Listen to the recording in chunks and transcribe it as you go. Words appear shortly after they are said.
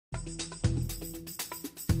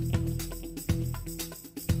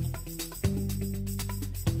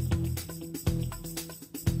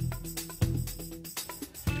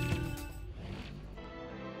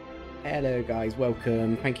Hello guys,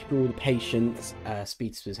 welcome. Thank you for all the patience.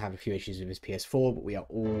 Speedster's have a few issues with his PS4, but we are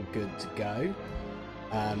all good to go.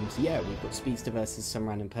 So yeah, we've got Speedster versus some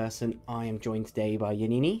random person. I am joined today by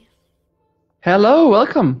Yannini. Hello,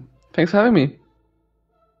 welcome. Thanks for having me.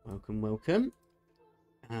 Welcome.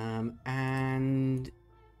 And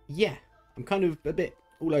yeah, I'm kind of a bit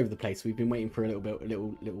all over the place. We've been waiting for a little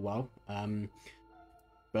while.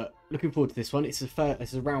 But looking forward to this one. This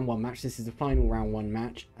is a round one match. This is the final round one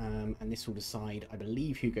match. And this will decide, I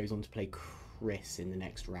believe, who goes on to play Chris in the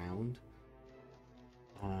next round.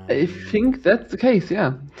 I think that's the case,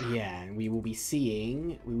 yeah. Yeah, we will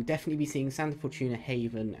definitely be seeing Santa Fortuna,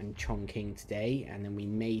 Haven, and Chongqing today. And then we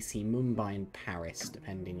may see Mumbai and Paris,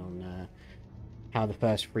 depending on how the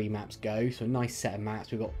first three maps go. So a nice set of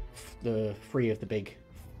maps. We've got the three of the big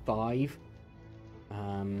five.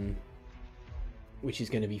 Which is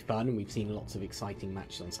going to be fun, and we've seen lots of exciting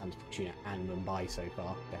matches on Santa Fortuna and Mumbai so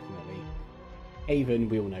far, definitely. Haven,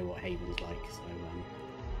 we all know what Haven's like, so...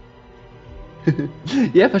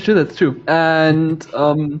 Yeah, for sure, that's true. And,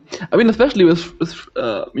 I mean, especially with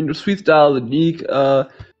Freestyle, the League, a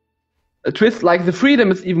twist like the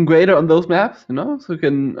freedom is even greater on those maps, you know? So you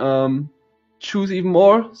can choose even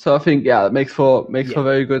more. So I think, yeah, it makes for a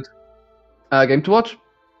very good game to watch.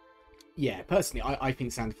 Yeah, personally, I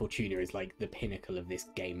think Santa Fortuna is like the pinnacle of this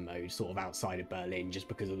game mode, sort of outside of Berlin, just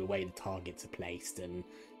because of the way the targets are placed. And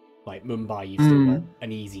like Mumbai, you've still got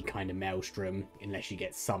an easy kind of maelstrom, unless you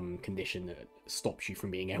get some condition that stops you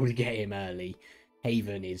from being able to get him early.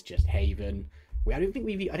 Haven is just Haven. I don't think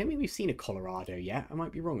we've seen a Colorado yet. I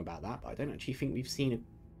might be wrong about that, but I don't actually think we've seen a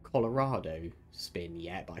Colorado spin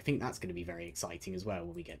yet. But I think that's going to be very exciting as well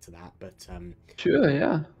when we get to that. But sure,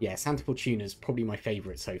 yeah. Yeah, Santa Fortuna is probably my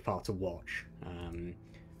favourite so far to watch.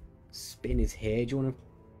 Spin is here. Do you want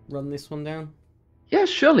to run this one down? Yeah,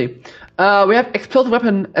 surely. We have Explosive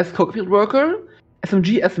Weapon as Cockfield Worker,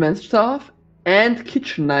 SMG as Men's Staff, and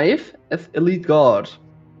Kitchen Knife as Elite Guard.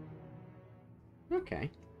 Okay.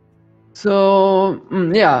 So,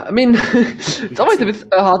 yeah, I mean, it's always a bit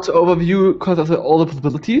hard to overview because of all the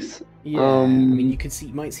possibilities. Yeah, I mean, you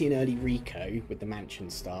might see an early Rico with the Mansion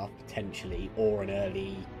Staff, potentially, or an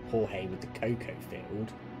early Jorge with the Cocoa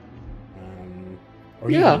Field. Or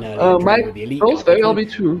yeah, even an early Andrea with the Elite those Guard. very well be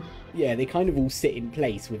true. Yeah, they kind of all sit in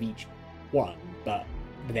place with each one, but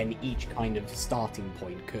then each kind of starting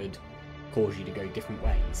point could cause you to go different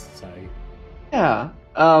ways, so... Yeah,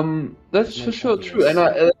 that's for sure true. And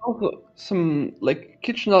also some, like,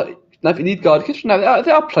 Kitchen Knife, Elite Guard, Kitchen Knife,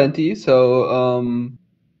 there are plenty, so,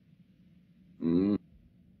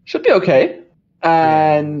 should be okay.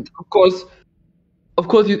 And, of course,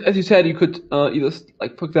 as you said, you could either,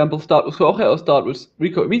 like, for example, start with Jorge or start with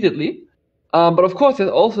Rico immediately. But of course, there's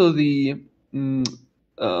also the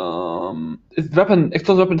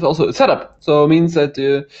explosive weapon is also a setup, so it means that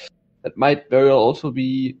that might very well also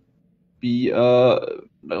be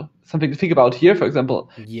something to think about here. For example,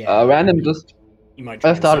 random just you might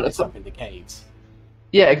try start this up in the caves.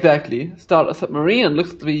 Yeah, exactly. Start a submarine and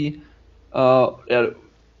looks to be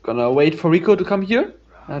gonna wait for Rico to come here,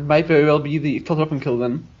 and might very well be the explosive weapon kill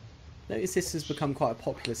then. Notice this has become quite a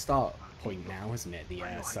popular start point now, hasn't it? The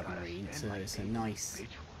submarine. So it's a nice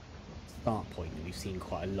start point that we've seen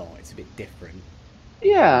quite a lot. It's a bit different.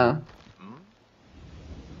 Yeah.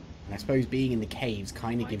 And I suppose being in the caves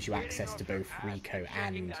kind of gives you access to both Rico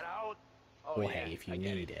and Jorge if you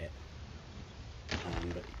need it.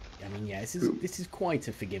 But I mean, yeah, this is quite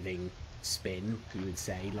a forgiving spin, you would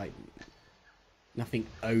say. Like, nothing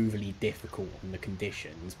overly difficult on the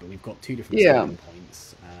conditions, but we've got two different starting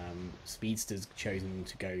points. Speedster's chosen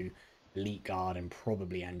to go Elite Guard and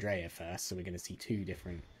probably Andrea first, so we're going to see two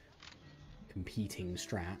different competing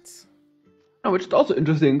strats. Oh, which is also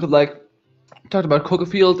interesting, because, like, talked about Cocoa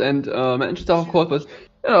Field and Manchester, of course, but,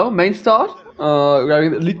 you know, main start,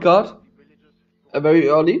 grabbing the Elite Guard very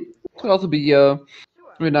early. Could also be a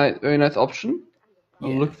very nice option.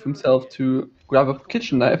 Yeah. Look for himself to grab a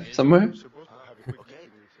kitchen knife somewhere.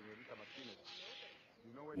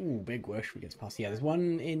 Ooh, big whoosh, we get past. Yeah, there's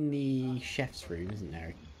one in the chef's room, isn't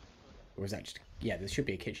there? Or is that just... Yeah, there should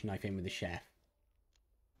be a kitchen knife in with the chef.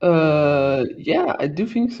 Yeah, I do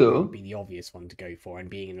think so. That would be the obvious one to go for, and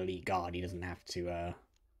being an Elite Guard, he doesn't have to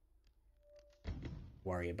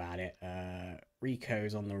worry about it.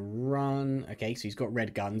 Rico's on the run. Okay, so he's got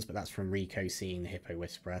red guns, but that's from Rico seeing the Hippo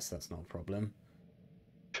Whisperer, so that's not a problem.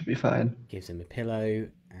 Should be fine. Gives him a pillow,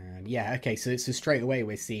 and yeah, okay, so straight away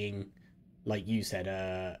we're seeing like you said,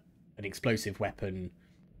 an explosive weapon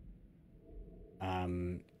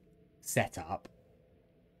setup.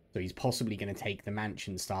 So he's possibly going to take the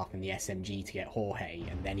mansion staff and the SMG to get Jorge,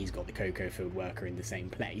 and then he's got the Cocoa Field worker in the same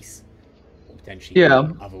place, or potentially the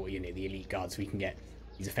other, the elite guard. So we can get.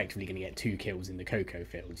 He's effectively going to get 2 kills in the Cocoa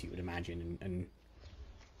Fields, you would imagine, and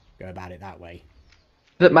go about it that way.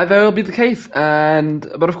 That might very well be the case,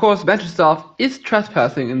 but of course, mansion staff is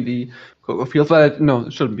trespassing in the Cocoa Fields. Well, no,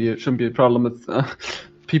 it shouldn't be a problem. It's,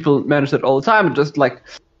 people manage that all the time, just like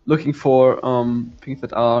looking for things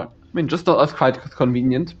that are, I mean, just not as quite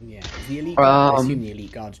convenient. Yeah, is the elite guard, I assume the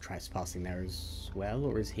elite guard's trespassing there as well,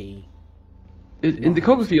 or is he in the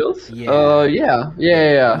Cocoa Fields? Yeah.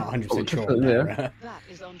 Yeah. Not 100% sure on there.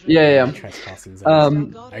 Yeah. Trespassing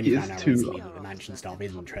zones. Only found out recently that the mansion staff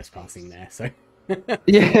isn't trespassing there, so.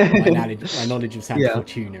 Yeah. my knowledge of Santa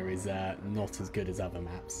Fortuna is not as good as other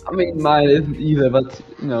maps. I mean, mine isn't either, but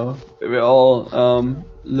you know, we're all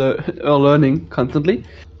learning constantly.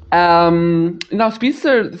 Now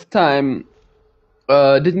Speedster this time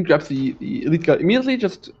didn't grab the elite guard immediately.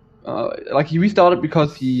 Just like he restarted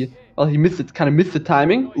because he missed it, kind of missed the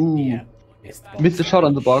timing. Ooh, yeah, missed the shot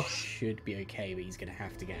on the box. Should be okay, but he's gonna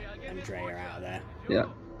have to get Andrea out of there. Yeah.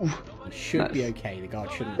 He should be okay. The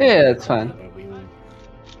guard shouldn't. Yeah, it's fine. But we all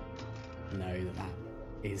know that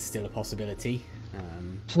is still a possibility.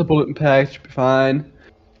 Just a bullet impact should be fine.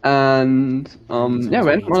 And yeah,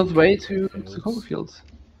 went on his way to the Cocoa Fields.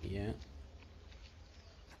 Yeah.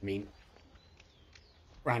 I mean,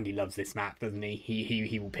 Randy loves this map, doesn't he?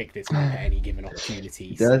 He will pick this map at any given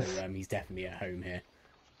opportunity. So he's definitely at home here.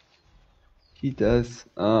 He does.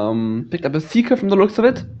 Picked up a Seeker from the looks of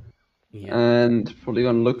it. Yeah. And probably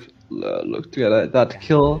gonna look to get that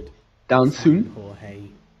kill down soon. Jorge.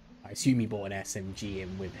 I assume he bought an SMG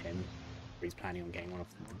in with him. Or he's planning on getting one of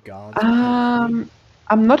the guards.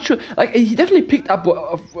 I'm not sure. Like he definitely picked up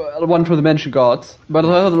one from the mentioned guards, but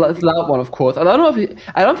it's a loud one, of course. I don't know if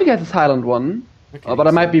I don't think he has a silent one, okay, but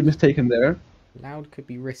I might be mistaken there. Loud could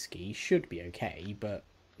be risky. Should be okay, but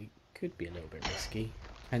it could be a little bit risky.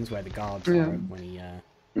 Depends where the guards are when he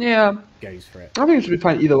goes for it. I think it should be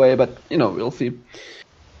fine either way, but you know, we'll see.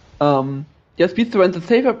 Yeah, Speedster went the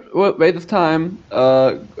safer way this time.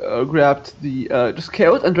 Grabbed the just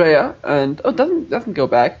KO'd Andrea, and doesn't go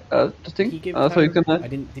back. Just think. So he's gonna.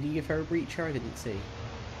 Did he give her a breacher? I didn't see.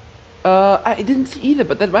 I didn't see either,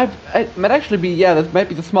 but that might actually be that might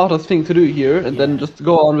be the smartest thing to do here, and then just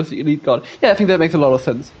go on with the elite guard. Yeah, I think that makes a lot of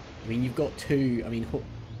sense. I mean, you've got 2. I mean,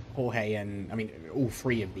 Jorge and all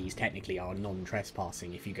 3 of these technically are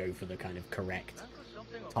non-trespassing if you go for the kind of correct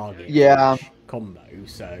target combo.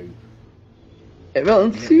 So. Well,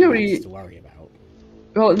 in theory. To worry about.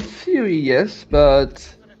 Well, in theory, yes,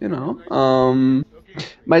 but you know,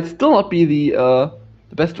 might still not be the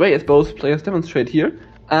best way, as both players demonstrate here.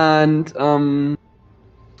 And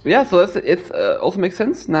yeah, so it also makes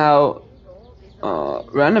sense now.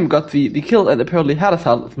 Random got the kill and apparently had a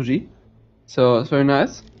silent SMG, so it's very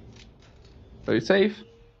nice, very safe.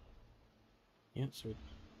 Yeah, so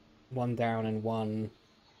 1 down and 1.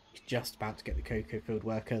 He's just about to get the Cocoa Field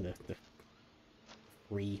worker. The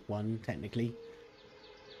 3-1 technically.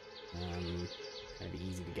 Gonna be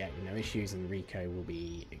easy to get with no issues, and Rico will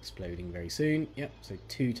be exploding very soon. Yep, so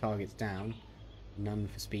 2 targets down, none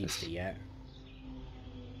for Speedster yet.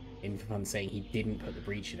 In for fun saying he didn't put the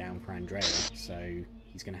breacher down for Andrea, so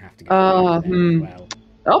he's gonna have to go as well.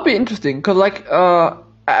 That'll be interesting, because like I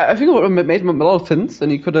think it would have made a lot of sense,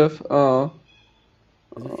 and he could have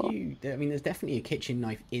There's a few. I mean, there's definitely a kitchen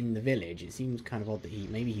knife in the village. It seems kind of odd that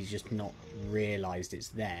he's just not realised it's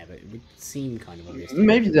there, but it would seem kind of obvious.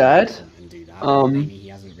 Maybe that. And do that. Maybe he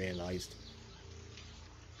hasn't realised.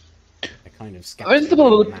 They're kind of scattered it's a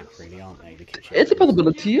possibility. Map, really, aren't they? The kitchen. It's a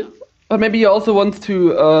possibility, but maybe he also wants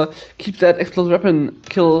to keep that explosive weapon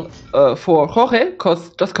kill for Jorge, because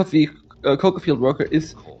the Cocoa Field worker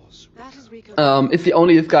is the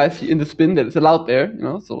only guy in the spin that is allowed there, you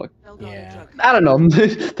know. So like. Yeah. I don't know. So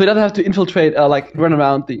he doesn't have to infiltrate, like run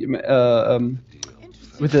around the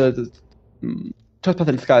with the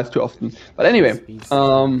trespassing disguise too often. But anyway, the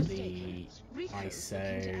ISO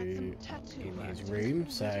in his room,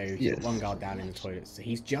 so he's got 1 guard down in the toilet. So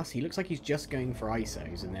he looks like he's just going for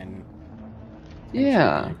ISOs, and then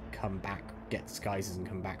come back, get disguises, and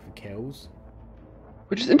come back for kills.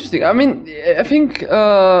 Which is interesting. I mean, I think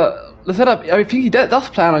the setup. I think he does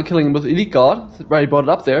plan on killing him with Elite Guard, where he brought it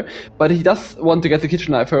up there. But he does want to get the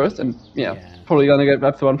kitchen knife first, and probably gonna get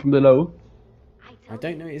the one from below. I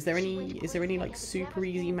don't know. Is there any like super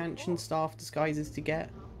easy mansion staff disguises to get?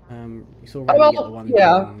 We saw Randy get the one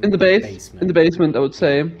in the basement. In the basement, I would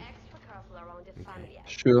say. Okay.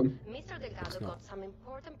 Sure. It's not. some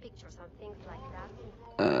important pictures and things like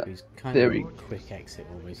that. He's kind There of we a quick exit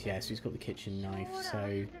almost. Yeah, so he's got the kitchen knife.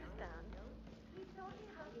 So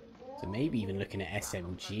maybe even looking at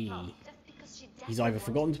SMG. He's either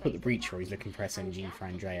forgotten to put the breach or he's looking for SMG for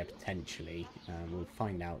Andrea potentially. We'll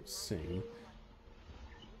find out soon.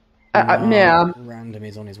 yeah. Random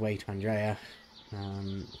is on his way to Andrea.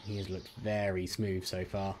 He has looked very smooth so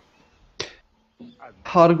far.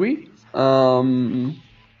 Hard agree. And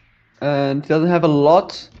he doesn't have a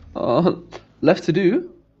lot left to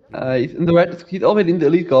do. He's in the red. He's already in the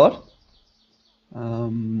elite guard.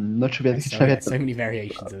 Not sure where the kitchen So many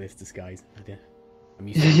variations of this disguise. I'm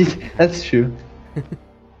used to That's true.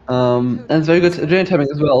 And it's very good adrenaline timing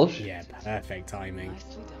as well. Yeah, perfect timing.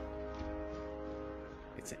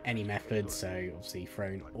 It's any method, so obviously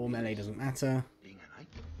thrown or melee doesn't matter.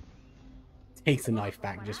 Takes the knife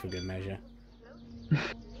back just for good measure.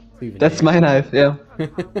 That's my knife, yeah.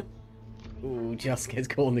 Ooh, just gets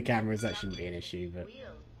caught on the cameras. That shouldn't be an issue, but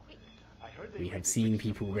we have seen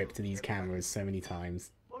people rip to these cameras so many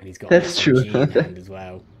times, and he's got That's true. in hand as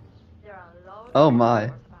well. Oh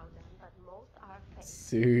my.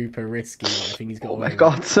 Super risky, but I think he's got. Oh my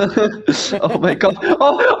god. Oh my god.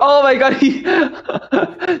 Oh my god.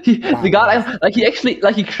 The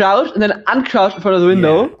guy he crouched and then uncrouched in front of the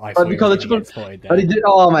window. Yeah, but because but he did.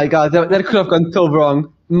 Oh my god. That could have gone so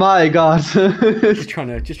wrong. My god. just trying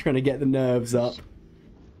to get the nerves up.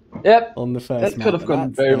 Yep. On the first. That could have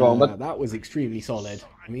gone very wrong, but that was extremely solid.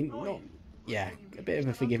 I mean, not. Yeah, a bit of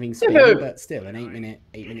a forgiving spin, but still an 8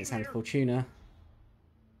 minute Santa Fortuna.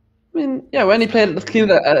 I mean, yeah, when he played it as clean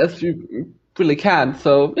as you really can,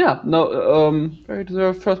 so yeah, no, very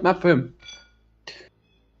deserved first map for him.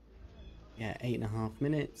 Yeah, 8.5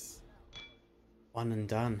 minutes, one and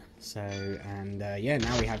done. So, and yeah,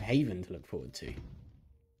 now we have Haven to look forward to.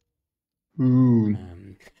 Ooh.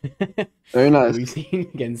 Very nice. We've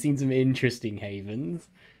seen some interesting Havens.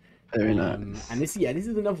 Very nice. And this is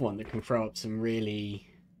another one that can throw up some really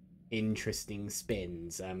interesting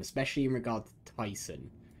spins, especially in regard to Tyson.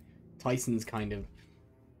 Tyson's kind of...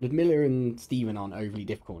 Miller and Steven aren't overly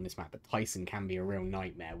difficult on this map, but Tyson can be a real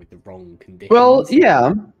nightmare with the wrong conditions. Well,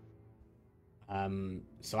 yeah.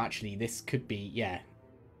 So actually, this could be... Yeah,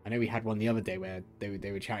 I know we had one the other day where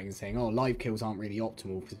they were chatting and saying, oh, live kills aren't really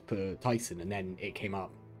optimal for Tyson, and then it came up.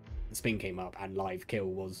 The spin came up, and live kill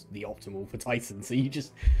was the optimal for Tyson, so you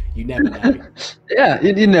never know. Yeah,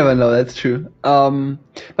 you never know, that's true.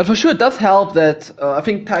 But for sure, it does help that I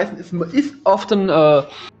think Tyson is often...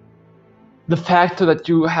 the factor that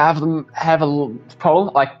you have a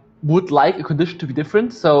problem, like would like a condition to be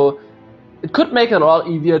different, so it could make it a lot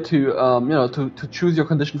easier to to choose your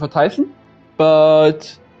condition for Tyson.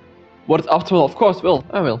 But what is optimal, of course, we'll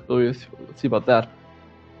see about that.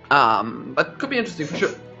 But could be interesting for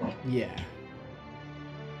sure. Yeah.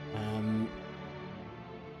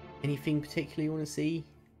 Anything particularly you want to see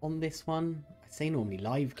on this one? I'd say normally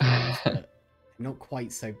live kills, but not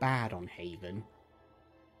quite so bad on Haven.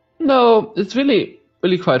 No, it's really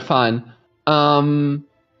quite fine. I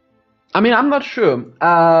mean, I'm not sure.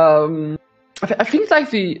 I think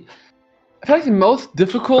the most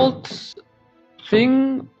difficult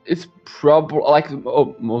thing is probably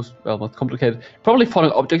most complicated. Probably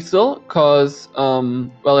falling objects still, because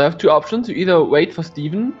you have two options. You either wait for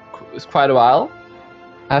Steven, it's quite a while.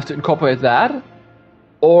 I have to incorporate that,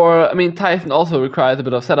 or I mean, Tyson also requires a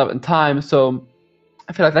bit of setup and time, so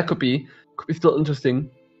I feel like that could be still interesting.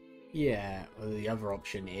 Yeah, well, the other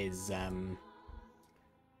option is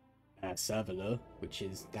serverless,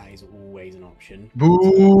 that is always an option.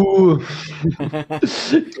 Boo!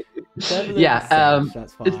 Yeah,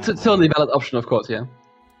 that's fine. It's a totally valid option, of course. Yeah.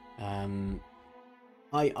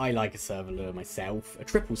 I like a serverless myself. A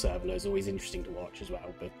triple serverless is always interesting to watch as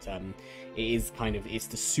well, but it is it's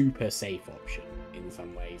the super safe option in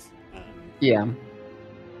some ways. Yeah.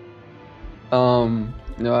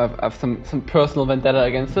 I have some personal vendetta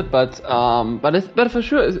against it, but for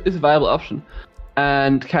sure it's a viable option,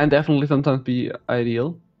 and can definitely sometimes be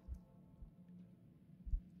ideal.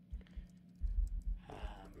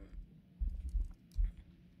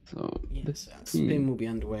 So yes, spin will be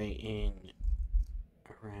underway in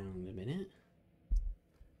around a minute.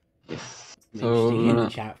 Yes. So in the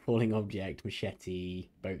chat, falling object, machete,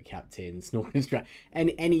 boat captain, snorkel strap,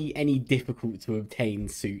 any difficult to obtain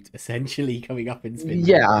suit essentially coming up in spin.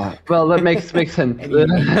 Yeah, well that makes sense.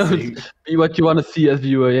 That would be what you want to see as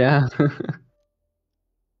viewer, yeah.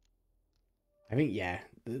 I think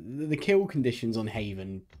the kill conditions on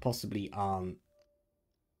Haven possibly aren't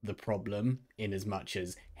the problem in as much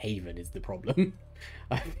as Haven is the problem.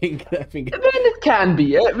 I think. I mean, it can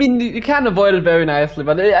be. I mean, you can avoid it very nicely,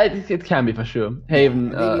 but it can be for sure.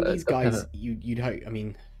 Haven. I mean, these guys, you'd hope. I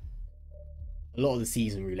mean, a lot of the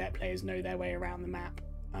season roulette players know their way around the map.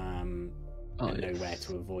 And know where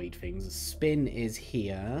to avoid things. Spin is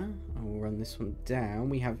here. I will run this one down.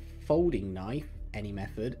 We have folding knife, any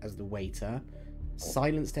method, as the waiter.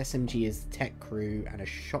 Silenced SMG as the tech crew, and a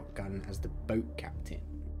shotgun as the boat captain.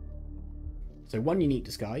 So one unique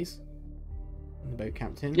disguise. The boat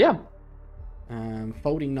captain. Yeah.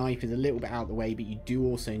 Folding knife is a little bit out of the way, but you do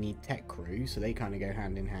also need tech crew, so they kind of go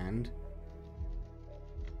hand in hand.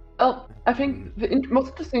 Well, I think the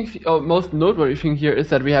most interesting, or most noteworthy thing here is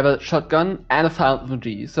that we have a shotgun and a silent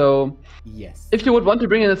SMG. So, yes, if you would want to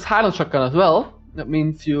bring in a silent shotgun as well, that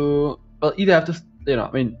means you either have to,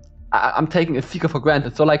 I mean, I'm taking a seeker for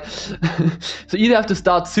granted. So like, so either have to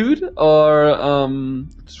start suit or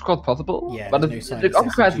it's quite possible. Yeah, but it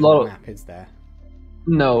occupies a lot of. Map, is there?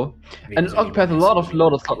 No, and it occupies a lot of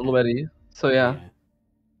loader slot already. So yeah.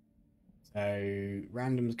 So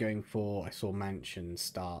random's going for. I saw Mansion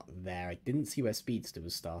start there. I didn't see where Speedster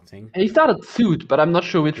was starting. He started suit, but I'm not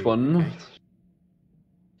sure which one. Okay.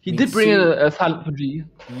 He did bring in a silent PG.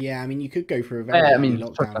 Yeah, I mean you could go for a very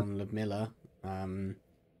lockdown on Ludmilla.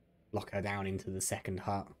 Lock her down into the second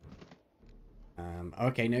hut.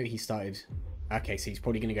 Okay, no, he started. Okay, so he's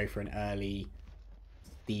probably going to go for an early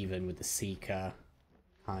Steven with the Seeker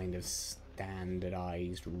kind of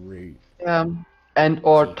standardized route. And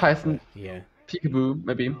or Seeker, Tyson. Yeah. Peekaboo,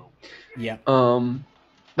 maybe. Yeah.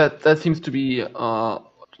 That seems to be a lot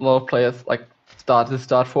of players like start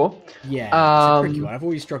for. Yeah, it's a tricky one. I've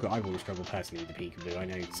always struggled personally with the Peekaboo. I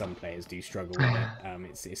know some players do struggle with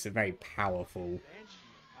it. It's a very powerful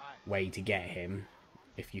way to get him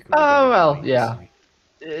if you can.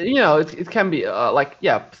 It can be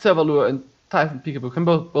Server Lure and Tyson Peekaboo can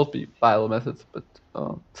both be viable methods, but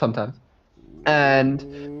sometimes.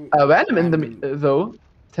 And Random in the though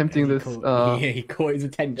attempting this. He caught his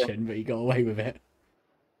attention, but he got away with it.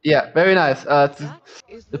 Yeah, very nice.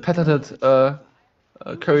 The patented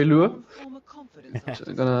curry lure.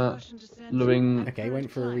 Gonna luring. Okay,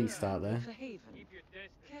 went for a restart there.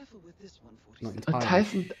 Not entirely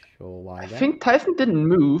Tyson. Sure why. I think Tyson didn't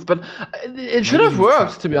move, but it should have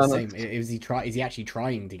worked, to be honest. Is he actually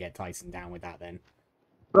trying to get Tyson down with that then?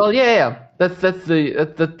 Well, yeah. That's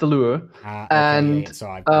the lure, and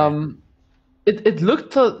it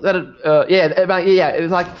looked that it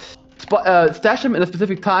was like stash him in a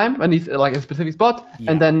specific time when he's like a specific spot,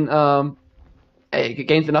 and then it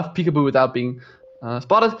gains enough peekaboo without being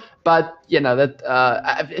spotted. But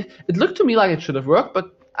it looked to me like it should have worked,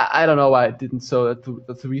 but I don't know why it didn't. So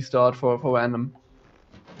that's a restart for Random.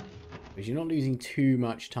 Because you're not losing too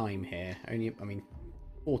much time here. Only,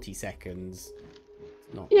 40 seconds.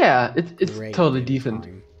 It's totally decent.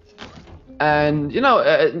 Time. And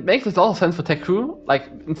it makes all sense for Tech Crew, like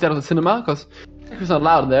instead of the cinema, because Tech Crew's not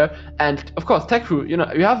allowed there. And of course, Tech Crew, you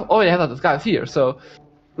already have those guys here, so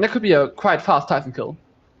that could be a quite fast Tyson kill.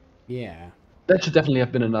 Yeah. That should definitely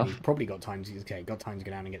have been enough. He's probably got time to go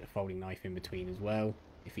down and get the folding knife in between as well,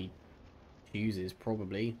 if he chooses,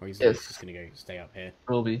 probably, or he's just gonna go stay up here.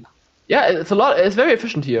 Probably. Yeah, it's a lot. It's very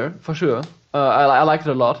efficient here for sure. I like it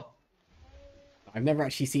a lot. I've never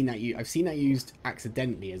actually seen that I've seen that used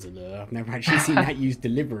accidentally as a lure. I've never actually seen that used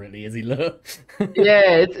deliberately as a lure.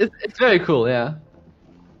 Yeah, it's very cool. Yeah.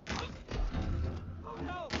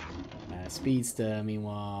 Speedster,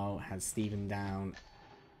 meanwhile, has Steven down.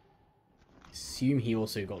 Assume he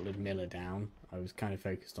also got Ludmilla down. I was kind of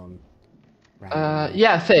focused on.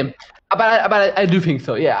 Yeah, same. But I do think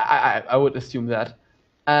so. Yeah, I would assume that.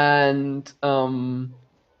 And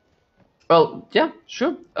well, yeah,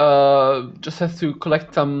 sure. Just has to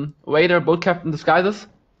collect some waiter, boat captain disguises.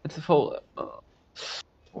 It's a full.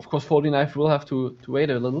 Of course, folding knife will have to wait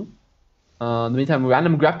a little. In the meantime,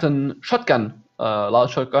 Random grabbed a shotgun,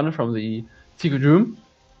 large shotgun from the secret room.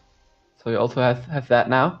 So he also has that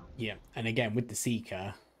now. Yeah, and again with the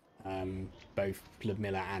Seeker, both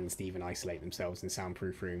Ludmilla and Steven isolate themselves in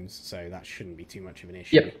soundproof rooms, so that shouldn't be too much of an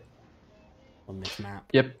issue on this map.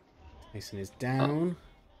 Yep. Mason is down.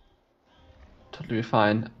 Totally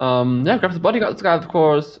fine. Grabs the bodyguard guy, of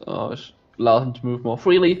course, which allows him to move more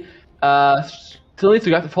freely. Still needs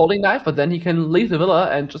to grab the folding knife, but then he can leave the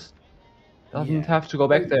villa and just doesn't have to go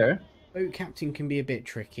back there. Boat captain can be a bit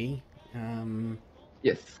tricky.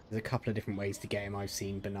 Yes. There's a couple of different ways to get him. I've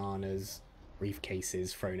seen bananas,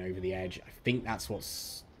 briefcases thrown over the edge. I think that's what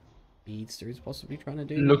Speedster is possibly trying to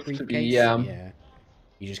do. Looks to be, yeah.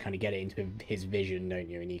 You just kind of get it into his vision, don't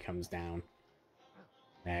you, and he comes down.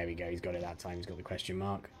 There we go. He's got it that time. He's got the question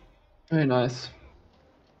mark. Very nice.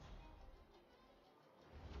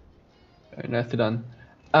 Very nicely done.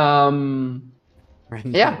 Random.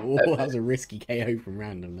 Yeah. Oh, that was a risky KO from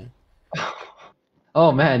Random there.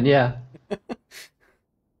 Oh man, yeah.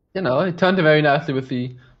 You know, he turned it very nicely with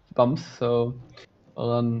the bumps, so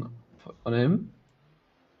well done on him.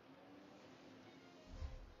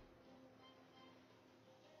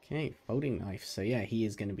 Okay, folding knife. So yeah, he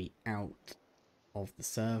is going to be out of the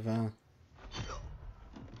server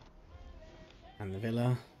and the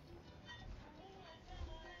villa.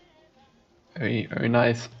 Very, very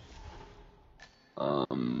nice.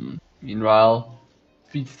 Meanwhile,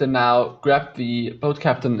 Speedster now grabbed the boat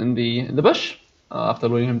captain in the bush after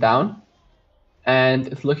luring him down, and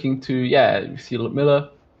is looking to you see Miller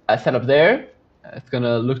set up there. It's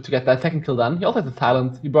gonna look to get that second kill done. He also has a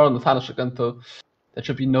silent. He brought on the silent shotgun, so there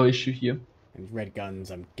should be no issue here. And red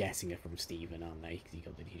guns, I'm guessing, are from Steven, aren't they?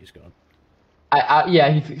 Because he just got.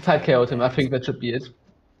 Yeah, he side KO'd him. I think that should be it.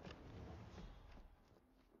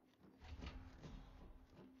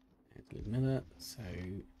 It's Miller, so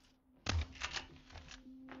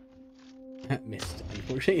missed,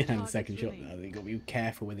 unfortunately, and the second shot. Though. You've got to be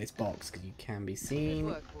careful with this box because you can be seen.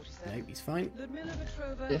 Nope, he's fine.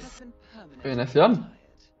 Yes, very nicely done.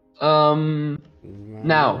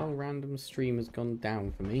 Now Random stream has gone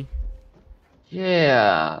down for me.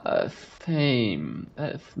 Yeah, same.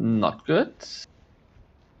 That is not good.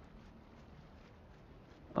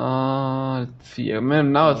 Let's see. I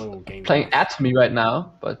mean, now it's playing at me right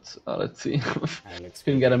now, but let's see. Let's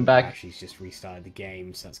can get him back. He's just restarted the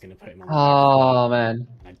game, so that's going to put him on. Oh man.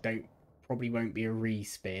 I probably won't be a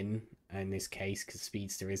respin in this case because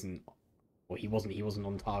Speedster isn't, or he wasn't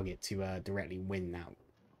on target to directly win that.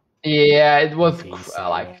 Yeah, it was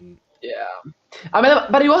yeah. I mean,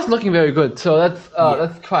 but he was looking very good, so that's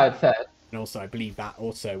quite sad. And also, I believe that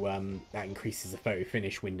that increases the photo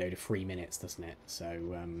finish window to 3 minutes, doesn't it? So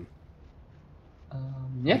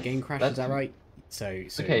yes, the game crash, is that right? So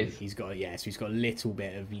okay. he's got so he's got a little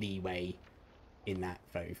bit of leeway in that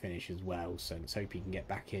photo finish as well. So let's hope he can get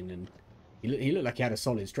back in, and he looked like he had a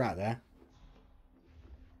solid strat there.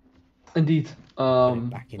 Indeed.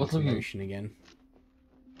 Back into motion again.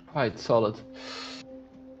 Quite solid.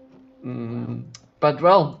 But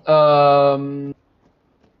well,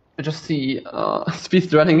 I just see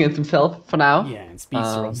Speedster running it himself for now. Yeah, and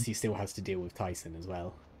Speedster obviously still has to deal with Tyson as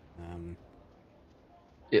well.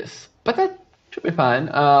 Yes, but that should be fine.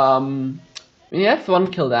 He has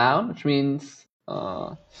one kill down, which means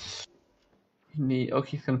he's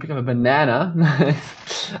gonna pick up a banana.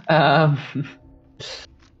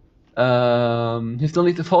 He still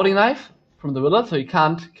needs a folding knife from the villa, so he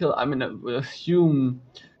can't kill. I mean, I would assume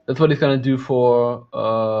that's what he's gonna do for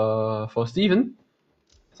Steven.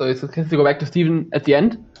 So he's going to go back to Steven at the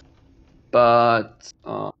end, but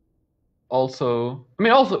also he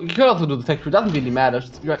could also do the tech. It doesn't really matter.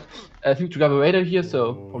 I think to grab a radar here,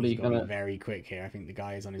 so probably gonna be very quick here. I think the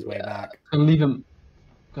guy is on his way back. Gonna leave him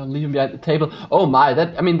behind the table. Oh my,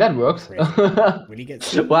 that works. Will he get?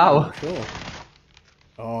 Wow. Sure.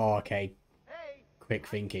 Oh, okay. Quick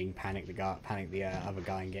thinking. Panic the other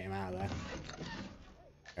guy and get him out of there.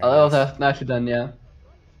 Oh, that's nicely done. Yeah.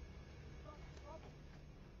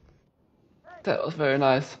 That was very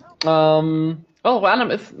nice. Well,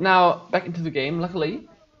 Random is now back into the game, luckily,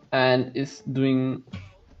 and is doing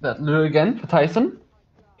that lure again for Tyson.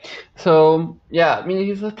 So yeah, I mean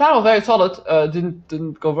his plan was very solid.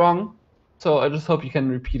 Didn't go wrong. So I just hope you can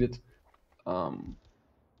repeat it.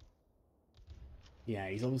 Yeah,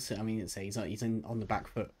 he's obviously. I mean, he's on the back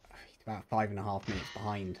foot. He's about 5.5 minutes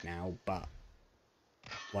behind now, but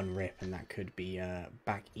one rip and that could be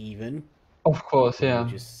back even. Of course, yeah. We'll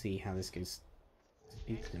just see how this goes.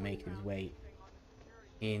 He's making his way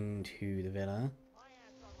into the villa.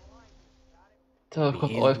 So of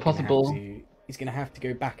course, always possible. He's going to have to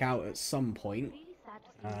go back out at some point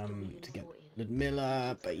to get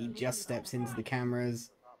Ludmilla, but he just steps into the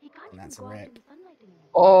cameras, and that's a rip.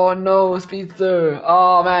 Oh no, Speedster!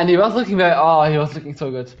 Oh man, he was looking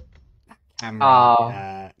so good.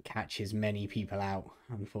 Camera catches many people out,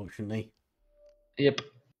 unfortunately. Yep.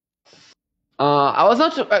 I was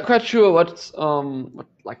not quite sure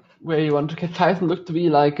where you want to catch Tyson. Looked to be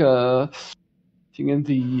like I think in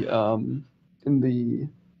the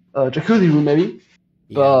jacuzzi room maybe.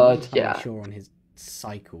 Yeah, but I'm not sure on his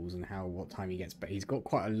cycles and what time he gets, but he's got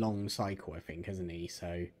quite a long cycle, I think, hasn't he?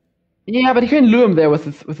 So. Yeah, but he can lure him there with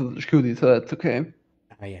the jacuzzi, so that's okay.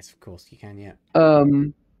 Oh yes, of course you can. Yeah.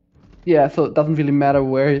 Yeah, so it doesn't really matter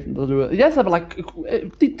where he's in the lure. He does have like a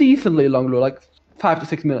decently long lure, like 5 to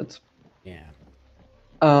 6 minutes. Yeah.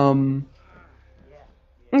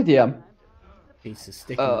 Yeah. He's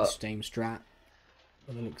sticking with the same strat.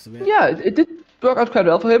 By the looks of it. Yeah, it did work out quite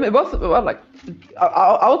well for him. It was well, like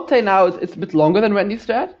I would say now it's a bit longer than Randy's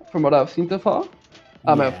strat from what I've seen so far.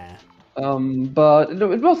 Yeah. But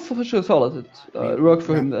it was for sure solid. It worked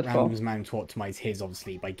for him that far. Random's managed to optimize his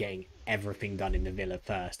obviously by getting everything done in the villa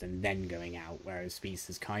first and then going out, whereas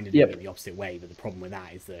Speedster's kind of doing it the opposite way. But the problem with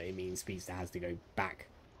that is that it means Speedster has to go back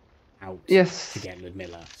out to get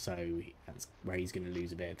Ludmilla, so that's where he's going to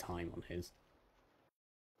lose a bit of time on his.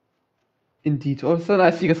 Indeed. Also,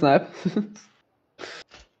 nice Seeker snipe.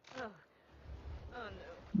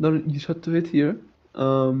 Not an easy shot to hit here.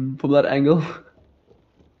 From that angle.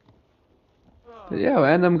 Yeah,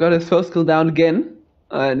 Random got his first kill down again,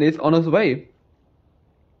 and is on his way.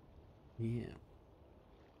 Yeah.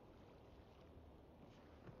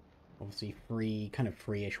 Obviously,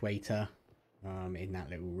 free-ish waiter, in that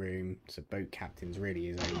little room. So boat captain's really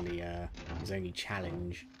his only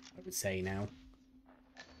challenge, I would say now.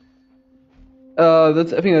 I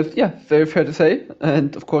think that's very fair to say,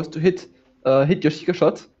 and of course to hit your Seeker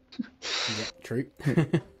shot. Yeah, true.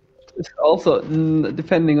 It's also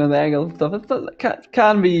depending on the angle and stuff. It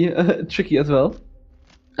can be tricky as well.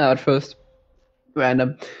 At first,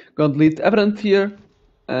 Random gonna lead the evidence here,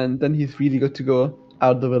 and then he's really good to go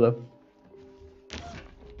out of the villa.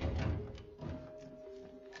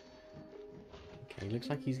 Okay, looks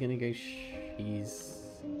like he's gonna go. He's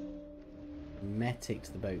medics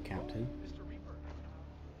the boat captain.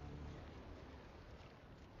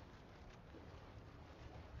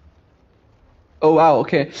 Oh wow,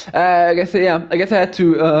 okay. I guess I had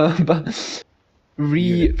to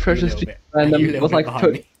refresh the stream, and it was like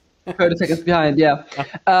 30 seconds behind. Yeah.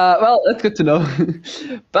 Well, that's good to know.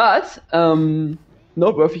 But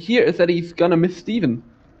noteworthy here is that he's gonna miss Steven,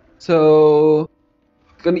 so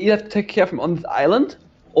he's gonna either have to take care of him on this island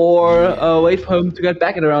or wait for him to get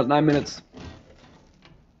back in around 9 minutes.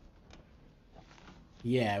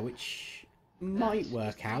 Yeah, which might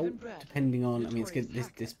work out, depending on. I mean, it's good.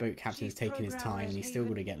 This boat captain's taking his time, and he's still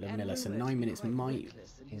got to get Ludmilla, so 9 minutes might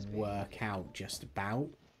work out just about.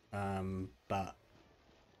 But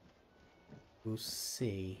we'll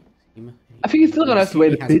see. I think he's still gonna have to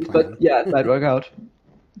wait a bit, but yeah, it might work out.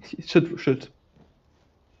 It should.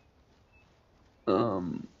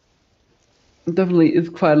 Definitely is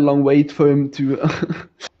quite a long wait for him to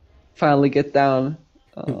finally get down.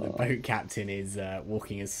 The boat captain is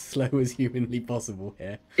walking as slow as humanly possible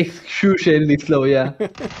here. Excruciatingly slow, yeah.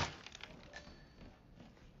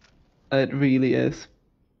 It really is.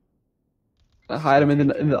 I hide him in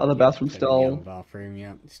the other bathroom stall. Bathroom,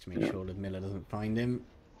 yeah, just to make sure Ludmilla doesn't find him.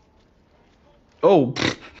 Oh!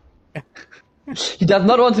 He does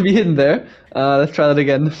not want to be hidden there. Let's try that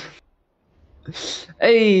again.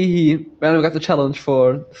 Hey! Random got the challenge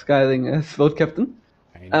for Skyling as boat captain.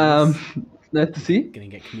 Nice. Nice to see. Gonna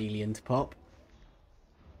get Chameleon to pop.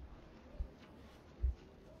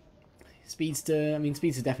 Speedster, I mean,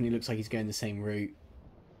 Speedster definitely looks like he's going the same route.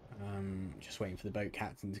 Just waiting for the boat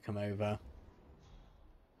captain to come over.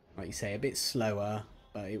 Like you say, a bit slower,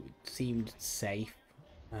 but it seemed safe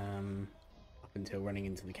up until running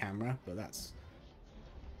into the camera. But that's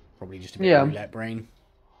probably just a bit of roulette brain.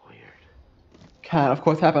 Weird. Can of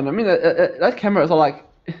course happen. I mean, that camera is all like,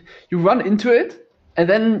 you run into it, and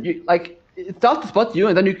then you like. It starts to spot you,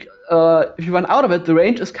 and then you, if you run out of it, the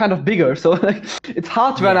range is kind of bigger, so like, it's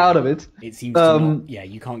hard to run out of it. It seems to not,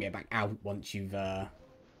 you can't get back out once you've gone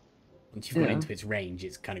into its range.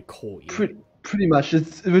 It's kind of caught you. Pretty much,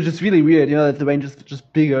 which is really weird, that the range is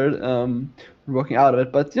just bigger, working out of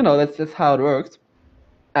it. But that's how it works.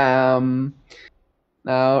 Now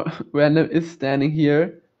Random is standing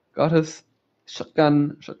here, got his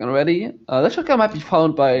shotgun ready. That shotgun might be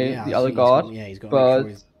found by the other guard. He's got but to make sure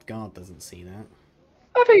his guard doesn't see that.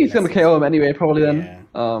 I think he's gonna KO him anyway, probably then.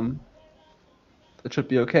 That should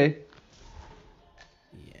be okay.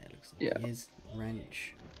 Yeah, looks like he is.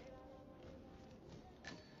 Wrench.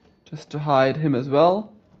 Just to hide him as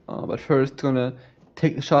well. But first, gonna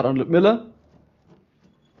take the shot on Ludmilla.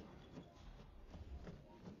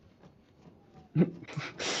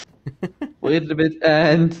 Wait a bit,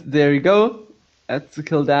 and there you go. That's the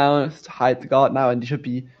kill down. Just to hide the guard now, and he should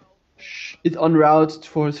be en route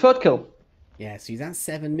for his third kill. Yeah, so he's at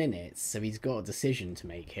 7 minutes, so he's got a decision to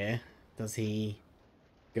make here. Does he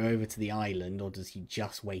go over to the island, or does he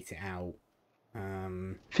just wait it out? I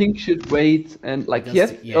think he should wait, and like he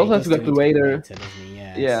also has to get the waiter. Doesn't he?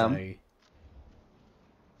 Yeah. So...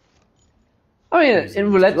 I mean,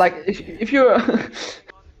 in roulette, like if you're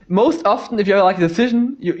most often if you have like a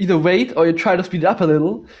decision, you either wait or you try to speed it up a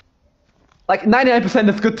little. Like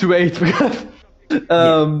 99% is good to wait because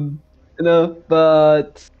you know,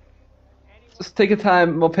 but just take your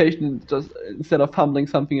time, more patient, just instead of fumbling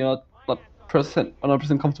something you're not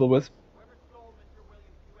 100% comfortable with.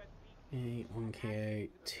 Okay, 1 KO,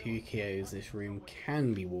 2 KOs. This room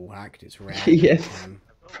can be wall hacked. It's rare. Yes,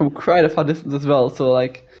 from quite a far distance as well. So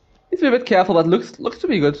like, need to be a bit careful, but looks to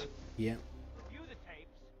be good. Yeah.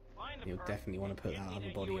 You'll definitely want to put that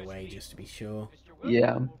other body away just to be sure.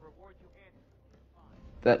 Yeah,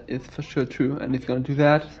 that is for sure true, and he's gonna do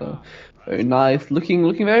that. So very nice, looking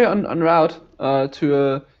very on route to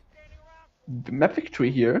a map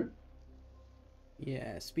victory here.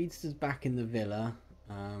 Yeah, Speedster's back in the villa.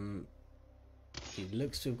 He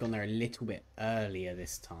looks to have gone there a little bit earlier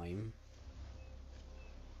this time.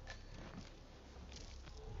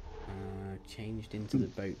 Changed into the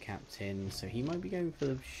boat captain, so he might be going for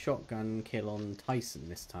the shotgun kill on Tyson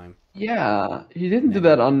this time. Yeah, he didn't do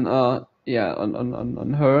that on yeah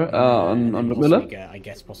on her on Miller. I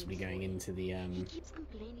guess possibly going into the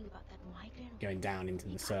going down into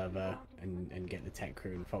the server and get the tech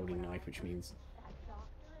crew and folding knife, which means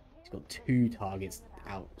he's got 2 targets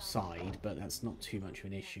outside, but that's not too much of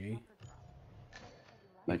an issue.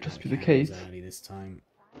 Might just be the case. Early this time.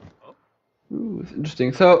 Ooh, it's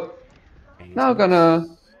interesting. So now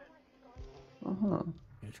gonna. So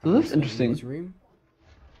this is interesting. Room.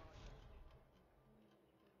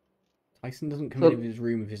 Tyson doesn't come into his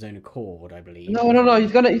room of his own accord, I believe. No.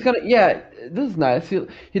 He's gonna. Yeah, this is nice.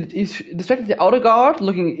 He's distracted the outer guard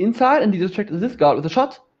looking inside, and he distracted this guard with a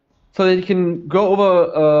shot, so that he can go over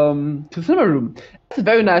to the cinema room. That's a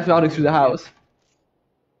very nice routing through the house.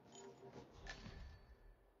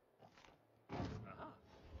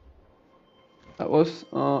 That was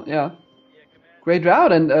yeah, great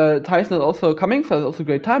route, and Tyson is also coming, so that's also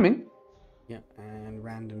great timing. Yeah, and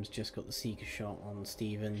Random's just got the seeker shot on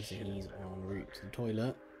Stevens. He's en route to the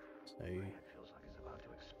toilet, so he's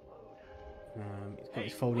got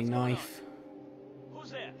his folding knife. Who's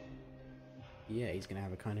there? Yeah, he's gonna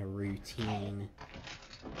have a kind of routine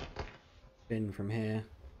spin from here.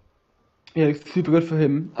 Yeah, it's super good for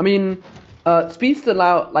him. I mean, Speedster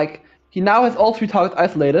now, like, he now has all 3 targets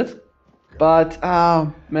isolated. But,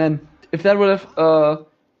 man, if that would have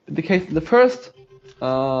been the case in the first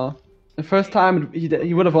time,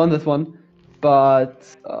 he would have won this one. But,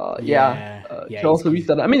 he also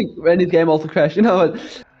restarted. I mean, Randy's game also crashed, you know,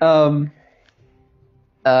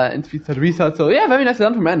 and Speedster restart. So, yeah, very nice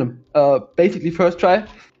done from Random. Basically, first try.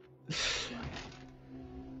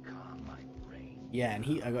 Yeah, and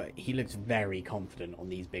he looks very confident on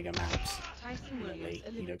these bigger maps. Really.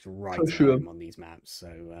 He looks right at home on these maps, so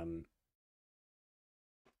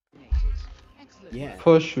yeah.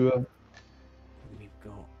 For sure. We've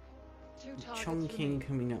got Chongqing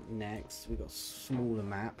coming up next. We've got a smaller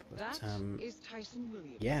map, but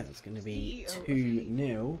yeah, that's going to be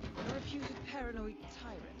 2-0.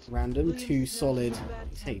 Random, 2 solid,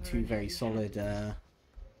 say 2 very solid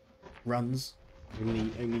runs.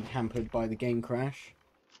 Only hampered by the game crash.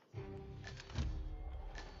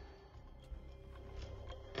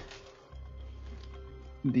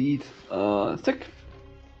 Indeed. Sick.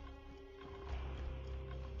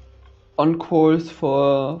 On course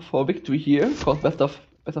for victory here. Of course, best of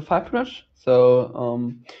 5 pretty much.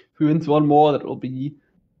 So if he wins one more, that will be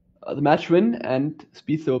the match win, and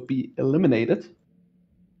Speedster will be eliminated.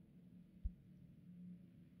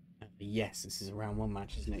 Yes, this is a round 1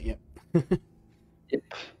 match, isn't it? Yep. Yep.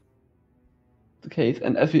 The case,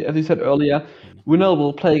 and as we said earlier, winner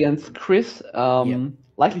will play against Chris.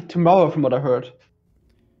 Likely tomorrow, from what I heard.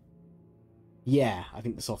 Yeah, I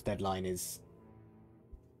think the soft deadline is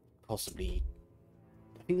possibly.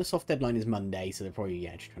 I think the soft deadline is Monday, so they're probably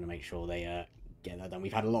just trying to make sure they get that done.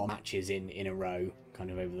 We've had a lot of matches in a row, kind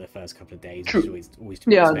of over the first couple of days, which is always to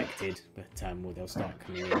be expected. But they'll start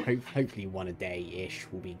coming in. Hopefully, 1 a day ish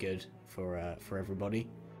will be good for everybody.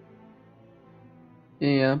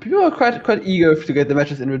 Yeah, people are quite eager to get the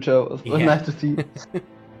matches in, which was nice to see.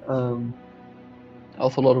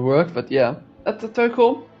 Also a lot of work, but yeah, that's very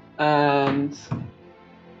cool. And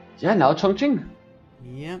yeah, now Chongqing.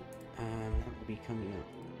 Yep, that will be coming up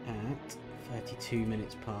at 32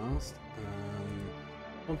 minutes past.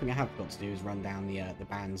 One thing I have got to do is run down the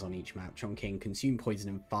bans on each map. Chongqing, consume poison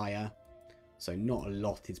and fire, so not a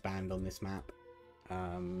lot is banned on this map.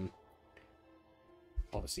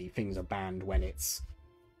 Obviously, things are banned when it's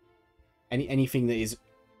anything that is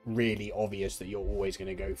really obvious that you're always going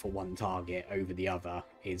to go for one target over the other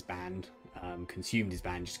is banned. Consumed is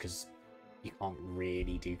banned just because you can't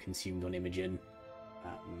really do consumed on Imogen,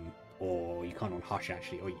 or you can't on Hush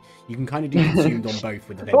actually, or you can kind of do consumed on both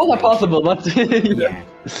with the all are possible, but yeah.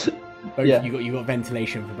 Both Yeah. you got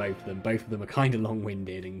ventilation for both of them. Both of them are kind of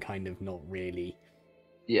long-winded and kind of not really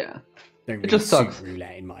Yeah. don't It really just suit sucks.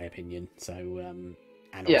 roulette in my opinion. So and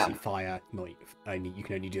Yeah. obviously fire, not only you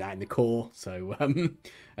can only do that in the core. So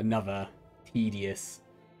another tedious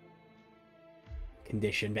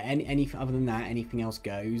condition. But any other than that, anything else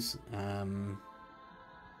goes.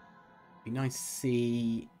 Be nice to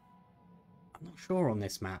see. I'm not sure on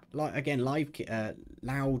this map. Like again,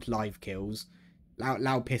 loud live kills,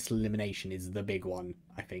 loud pistol elimination is the big one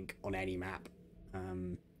I think on any map.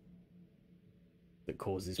 That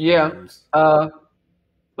causes problems.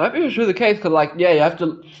 Might be sure the case because, like, yeah, you have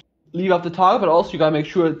to leave up the target, but also you gotta make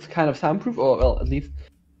sure it's kind of soundproof, or well, at least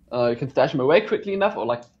you can stash them away quickly enough, or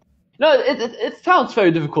like, no, it sounds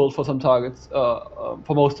very difficult for some targets, for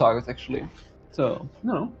most targets actually. So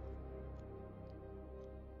no.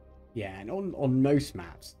 Yeah, and on most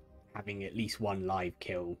maps, having at least one live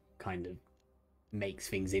kill kind of makes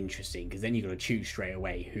things interesting because then you've got to choose straight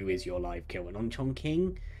away who is your live kill. And on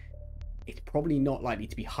Chongqing, it's probably not likely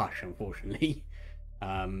to be Hush, unfortunately.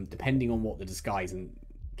 Depending on what the disguise and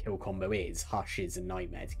kill combo is, Hush is a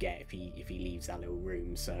nightmare to get if he leaves that little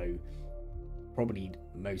room. So probably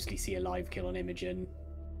mostly see a live kill on Imogen.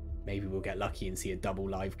 Maybe we'll get lucky and see a double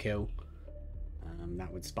live kill. That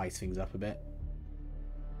would spice things up a bit.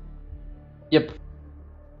 Yep.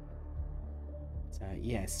 So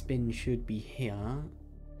yeah, Spin should be here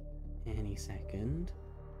any second.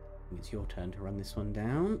 I think it's your turn to run this one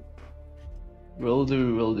down. Will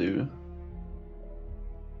do.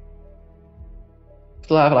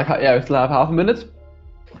 Still have like, yeah, we still have half a minute.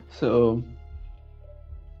 So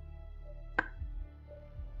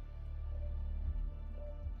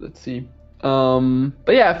let's see. But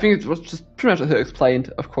yeah, I think it was just pretty much as I explained.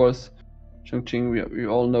 Of course, Chongqing, we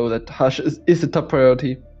all know that Hush is the top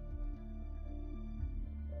priority.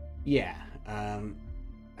 Yeah,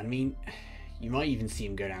 I mean, you might even see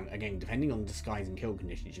him go down again, depending on disguise and kill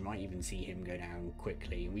conditions. You might even see him go down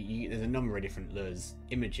quickly. There's a number of different lures.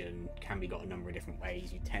 Imogen can be got a number of different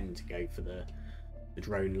ways. You tend to go for the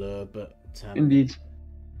drone lure, but Indeed.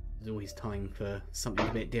 there's always time for something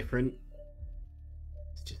a bit different.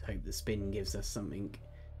 Let's just hope the Spin gives us something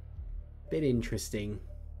a bit interesting.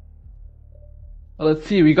 Well, let's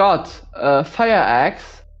see. We got Fire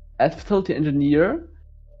Axe as facility engineer,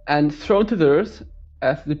 and Thrown to Earth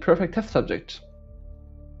as the perfect test subject.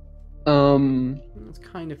 That's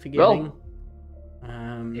kind of forgiving.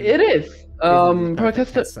 Well, it is.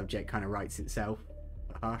 Perfect test subject kind of writes itself.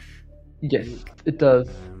 Hush. Yes, it does.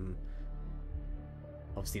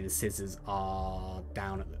 Obviously, the scissors are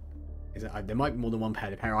down at the. There might be more than one pair.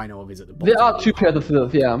 The pair I know of is at the bottom. There are two pairs of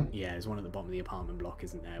scissors, yeah. Yeah, there's one at the bottom of the apartment block,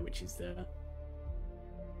 isn't there? Which is the.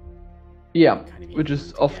 Yeah, kind of which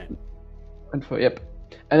is often. And for yep.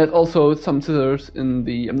 And there's also some scissors in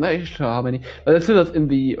the. I'm not sure how many, but there's scissors in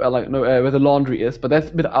the where the laundry is, but that's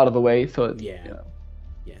a bit out of the way, so it's, yeah.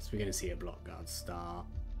 Yes, we're gonna see a block guard start.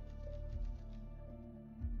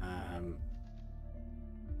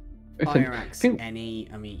 Fire Axe, any.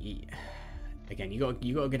 I mean, again, you got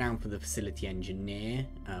to go down for the facility engineer,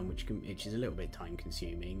 which is a little bit time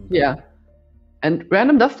consuming. Yeah, and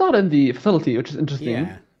random does start in the facility, which is interesting.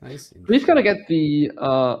 Yeah, nice. He's gonna get the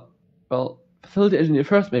facility engineer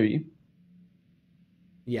first, maybe.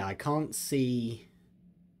 Yeah, I can't see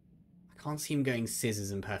him going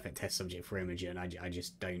scissors and perfect test subject for Imogen. I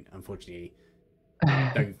just don't, unfortunately,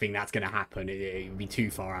 don't think that's going to happen. It would be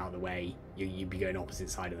too far out of the way. You'd be going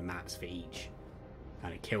opposite side of the maps for each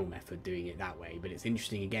kind of kill method doing it that way. But it's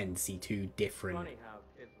interesting again to see two different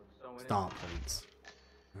start points.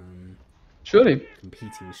 Surely.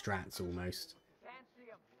 Competing strats almost.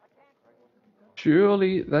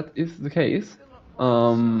 Surely that is the case.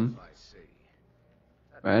 And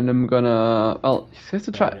I'm gonna. Well, he has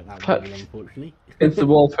to try unfortunately. against the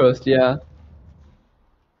wall first, yeah.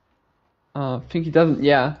 I think he doesn't.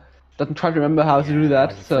 Yeah, doesn't try to remember how to do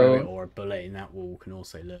that. So. Or a bullet in that wall can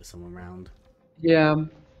also lure someone round. Yeah.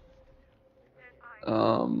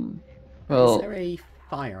 Well. Is there a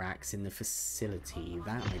Fire Axe in the facility?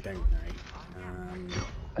 That I don't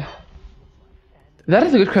know. That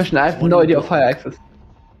is a good question. I have no idea of Fire Axes.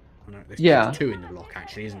 There's two in the block,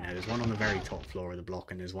 actually, isn't there? There's one on the very top floor of the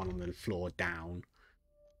block, and there's one on the floor down.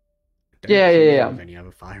 Yeah. Have any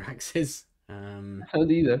other Fire Axes? I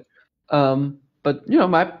don't either. But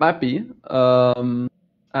might be. I'm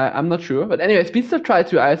not sure. But anyway, Speedster tried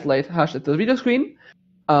to isolate Hush at the video screen.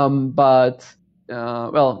 But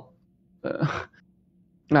I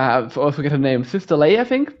forget her name. Sister Lay, I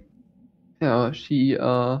think. She.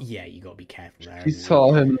 Yeah, you gotta be careful there. She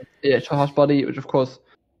saw him. Yeah, saw Hush's body, which of course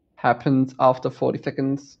happens after 40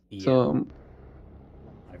 seconds. Yeah. So.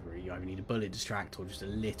 Either you either need a bullet distract or just a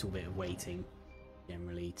little bit of waiting,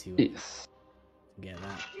 generally, to Yes. get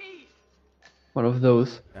that. One of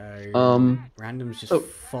those. Random's just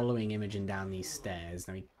following Imogen down these stairs.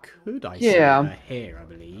 Now he could isolate Yeah. her here, I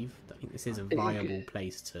believe. I think this is a viable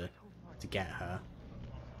place to get her.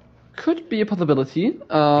 Could be a possibility.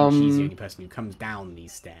 I think she's the only person who comes down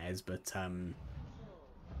these stairs, but kind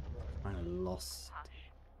of lost.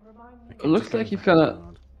 Okay, it looks like he's gonna.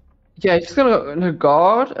 Yeah, he's gonna go into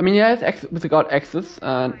guard. I mean, yeah, it's with the guard access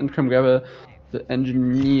and come grab the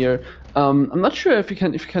engineer. I'm not sure if you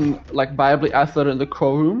can like viably isolate it in the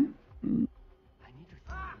core room.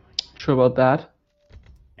 Sure about that.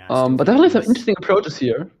 Yeah, but definitely some interesting approaches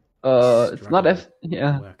here. It's not as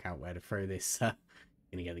work out where to throw this.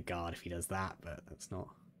 Gonna get the guard if he does that, but that's not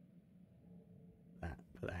that.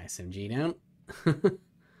 Put that SMG down.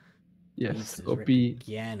 Yes, OP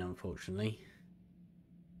again, unfortunately.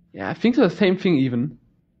 Yeah, I think it's the same thing even.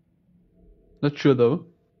 Not sure though.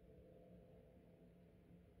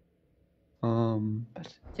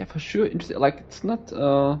 But yeah, for sure interesting. Like it's not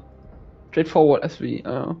straightforward as we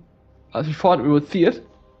thought we would see it.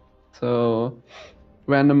 So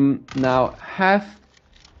random now has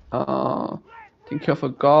taken care of a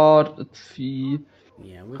guard. Let's see.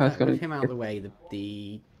 Yeah, with him out of the way,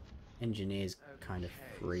 the engineer's kind of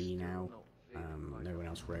free now. No one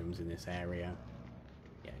else roams in this area.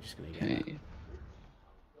 Yeah, just gonna get. Okay.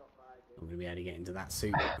 I'm gonna be able to get into that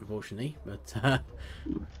suit, unfortunately, but.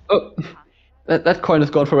 Oh, that coin is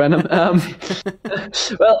gone for random.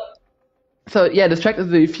 Well, so yeah, distract is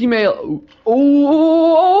the female.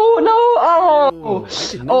 Oh no!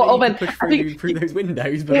 Oh man! Push I think through those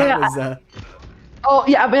windows, but that was. Oh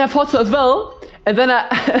yeah, I mean I thought so as well, and then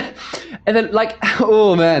and then like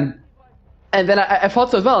oh man, and then I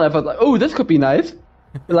thought so as well, and I thought like oh this could be nice,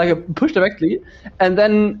 like I pushed directly, and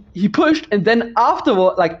then he pushed, and then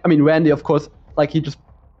afterward like I mean Randy of course like he just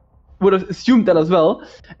would have assumed that as well,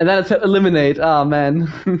 and then it said eliminate. Oh man.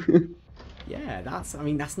 Yeah, that's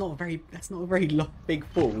not a very big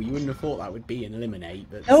fall. You wouldn't have thought that would be an eliminate,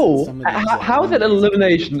 but No, some of these, how is it an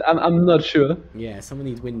elimination? I'm not sure. Yeah, some of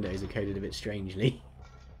these windows are coded a bit strangely.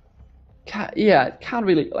 Can't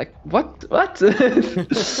really like what? That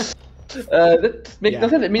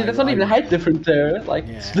doesn't mean there's not even a height difference there. Like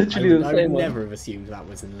it's literally the same. I would one. never have assumed that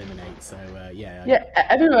was an eliminate. So yeah. Yeah,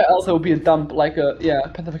 everywhere else it would be a dump, like a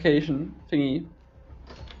pacification thingy.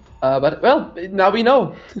 But well, now we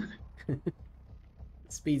know.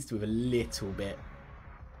 Speedster with a little bit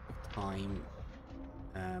of time,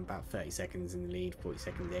 about 30 seconds in the lead, 40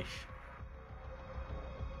 seconds-ish.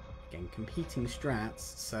 Again, competing strats,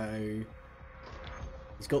 so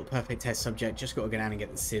he's got the perfect test subject, just got to go down and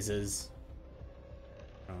get the scissors.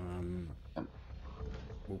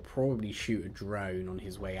 We'll probably shoot a drone on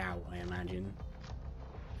his way out, I imagine.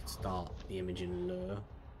 Start the Imogen lure.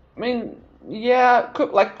 I mean, yeah,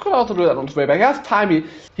 could also do that on his way back. He has time. It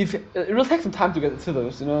will take some time to get the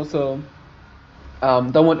scissors, you know. So,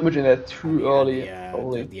 don't want Imogen there too early.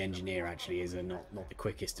 The engineer actually is not the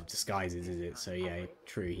quickest of disguises, is it? So yeah,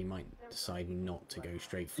 true. He might decide not to go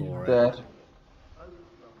straight for it.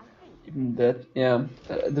 Even that, yeah.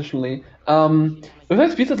 Additionally, looks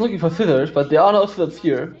like Speedster's looking for scissors, but there are no scissors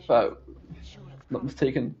here, if I'm not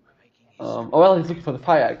mistaken. Oh well, he's looking for the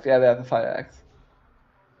fire axe. Yeah, there's the fire axe.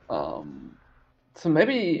 So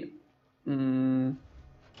maybe,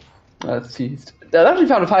 let's see. They actually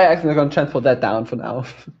found a fire axe and they're going to transport that down for now.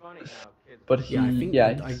 But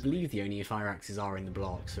I believe the only fire axes are in the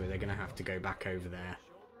block, so they're going to have to go back over there.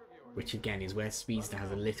 Which again is where Speedster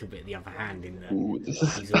has a little bit the upper hand in there. Ooh, this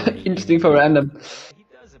is interesting for random.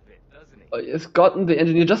 He's gotten the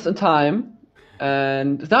engineer just in time,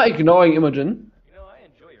 and is now ignoring Imogen. You know, I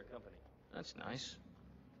enjoy your company. That's nice.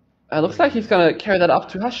 Looks like he's gonna carry that up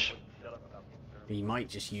to Hush. He might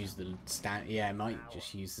just use the might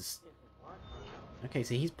just use this. Okay,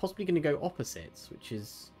 so he's possibly going to go opposites, which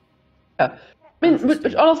is. Yeah, I mean,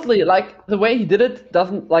 which honestly, like the way he did it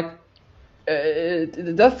doesn't like.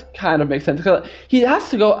 It does kind of make sense because he has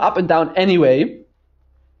to go up and down anyway,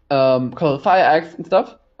 because of fire axe and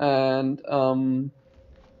stuff, and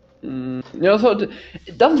you know, so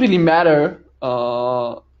it doesn't really matter.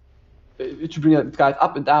 It should bring the guys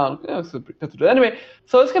up and down. You know, so anyway,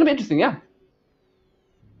 so it's gonna be interesting, yeah.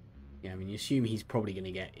 Yeah, I mean, you assume he's probably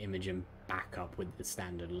gonna get Imogen back up with the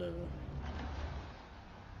standard lure,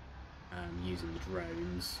 using the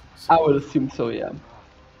drones. So. I would assume so, yeah.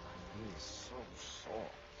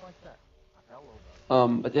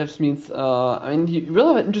 But that just means, I mean, he will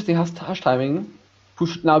have an interesting hush timing, who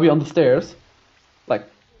should now be on the stairs, like,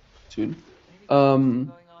 soon. So,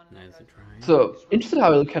 interested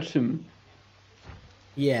how he'll catch him.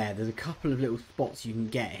 Yeah, there's a couple of little spots you can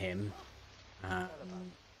get him.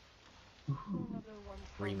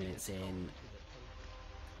 3 minutes in.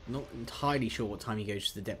 Not entirely sure what time he goes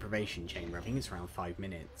to the deprivation chamber. I think it's around 5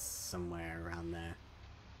 minutes, somewhere around there.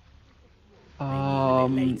 Maybe even a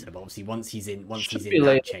bit later, but obviously once he's in that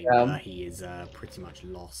later, chamber, he is pretty much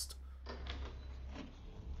lost.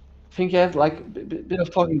 I think he has like a bit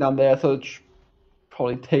of talking down there, so it should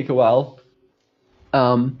probably take a while.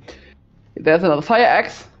 There's another fire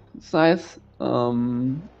axe. It's nice.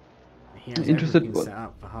 He has Interested everything what? set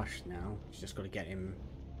up for Hush now. He's just got to get him.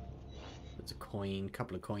 Puts a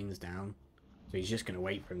couple of coins down. So he's just going to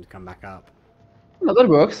wait for him to come back up. No, that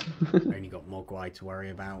works. Only got Mogwai to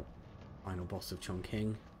worry about. Final boss of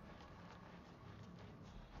Chongqing.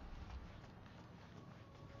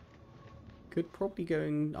 Could probably go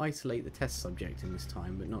and isolate the test subject in this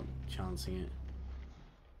time, but not chancing it.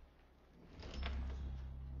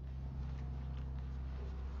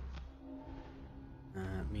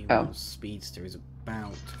 Meanwhile, Speedster is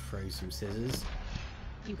about to throw some scissors.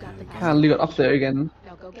 You got the Finally got up there again.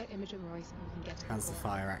 Now go get Imogen Royce and we can get Has the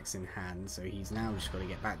fire axe in hand, so he's now just got to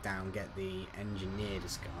get back down, get the engineer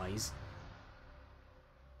disguise.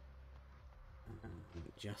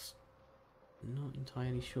 Just not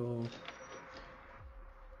entirely sure.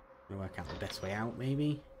 Gonna work out the best way out,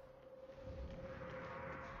 maybe.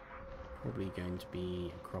 Probably going to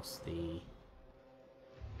be across the.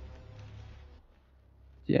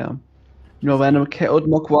 Yeah. No random KO'd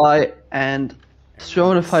Mogwai and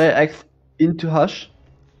throw the fire axe into Hush.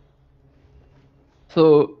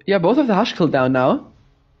 So yeah, both of the Hush killed down now.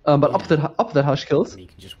 But Yeah. opposite Hush kills. And he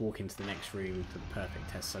can just walk into the next room for the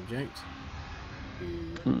perfect test subject.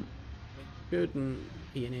 Who shouldn't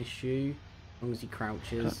be an issue as long as he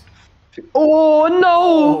crouches. Oh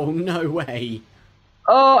no! Oh no way!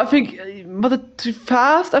 Oh, I think was it too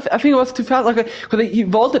fast? I think it was too fast. Like, because he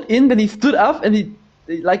vaulted in, then he stood up, and he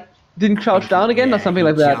like didn't crouch down again or something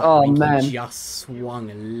like that. Oh man! He just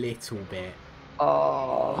swung a little bit.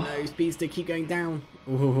 Oh No, Speedster, keep going down.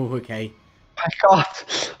 Oh, okay. my god!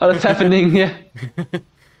 What is happening here?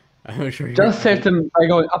 I'm not sure. Just saved him by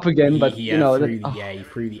going up again, but he, you know. he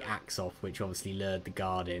threw the axe off, which obviously lured the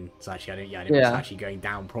guard in. So actually, I didn't actually going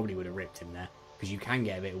down probably would have ripped him there because you can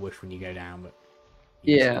get a bit of whoosh when you go down, but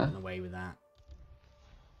he's gotten away with that.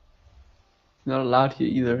 Not allowed here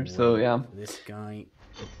either. So yeah. This guy.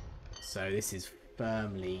 So this is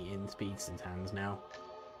firmly in Speedster's hands now.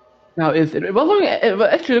 Now it was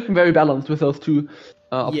actually looking very balanced with those two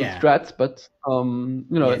opposite strats, but you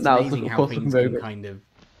know it's now it's amazing of how course things looking very can good. kind of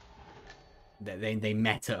they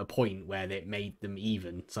met at a point where it made them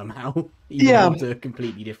even somehow. Even after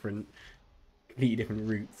completely different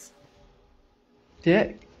routes.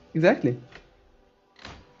 Yeah, exactly.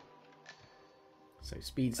 So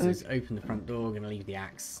Speedster's open the front door, gonna leave the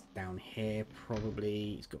axe down here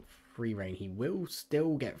probably. He's got free reign. He will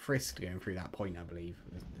still get frisked going through that point, I believe.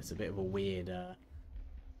 There's a bit of a weird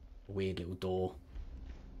little door.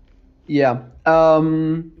 Yeah. He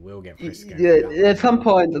will get frisked going through that At some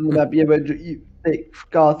point in the map, yeah, but the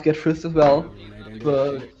guards get frisked as well.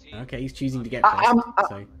 But okay, he's choosing to get frisked.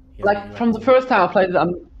 So he like from the first time I played it,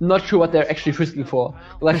 I'm not sure what they're actually frisking for.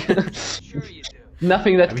 Like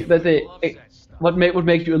nothing that they would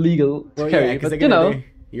make you illegal to carry. But you know,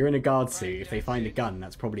 you're in a guard suit. If they find a gun,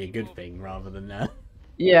 that's probably a good thing rather than.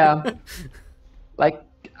 Yeah. Like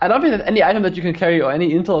I don't think that any item that you can carry or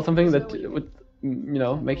any intel or something that would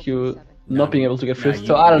make you not being able to get frisked.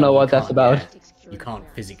 So I don't know what that's about. You can't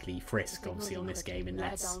physically frisk, obviously, on this game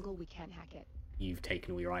unless you've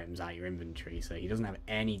taken all your items out of your inventory. So he doesn't have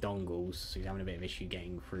any dongles, so he's having a bit of issue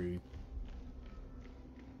getting through.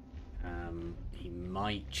 He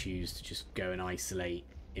might choose to just go and isolate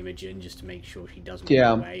Imogen just to make sure she doesn't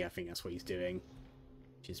run away. I think that's what he's doing.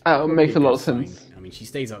 It makes a lot of sense. I mean, she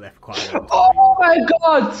stays up there for quite a long time. Oh my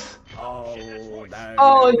god! Oh no!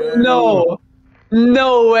 Oh no!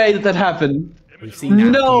 No way did that happen. We've seen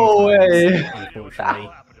that no way. Unfortunately.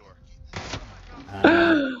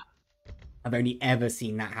 I've only ever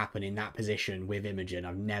seen that happen in that position with Imogen.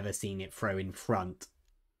 I've never seen it throw in front.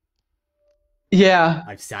 Yeah.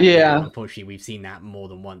 Unfortunately, we've seen that more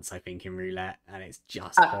than once, I think, in Roulette, and it's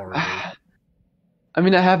just horrible. I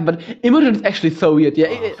mean, I haven't, but Imogen is actually so weird.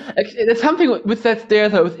 Yeah, there's something with that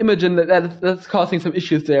stairs or with Imogen that's causing some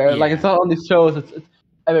issues there. Yeah. Like, it's not only shows, it's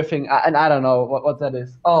everything, and I don't know what that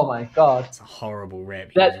is. Oh my god. It's a horrible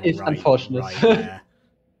rip. That is unfortunate. Right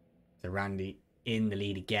so Randy in the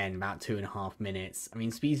lead again, about 2.5 minutes. I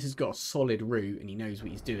mean, Speedster's got a solid route, and he knows what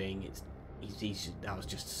he's doing. That was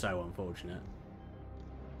just so unfortunate.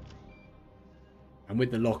 And with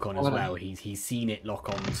the lock on as well, he's seen it lock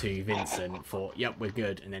on to Vincent, thought, yep, we're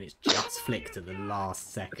good, and then it's just flicked at the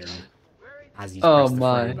last second as he's pressed the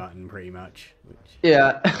throw button, pretty much. Which...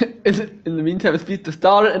 Yeah, in the meantime, Speedster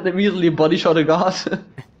started and immediately body shot a guard.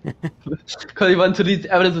 Because he wanted to leave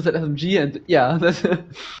evidence with that SMG, and yeah, that's...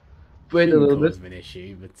 Wait a little bit. Of an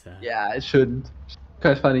issue, but yeah, it shouldn't.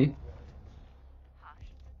 Kind of funny.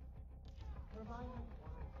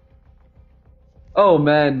 Oh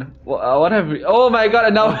man, what have we? Oh my god!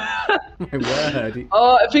 And now. My word.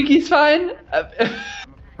 Oh, I think he's fine.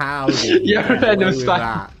 How did he get away with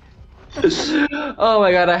that? Oh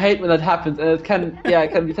my god, I hate when that happens, and it can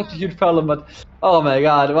be such a huge problem. But oh my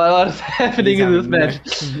god, what is happening in this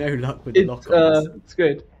match? No luck with the lock-ons. It's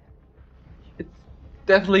great. It's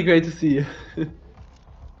definitely great to see.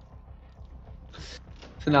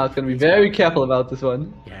 So now it's gonna be very careful about this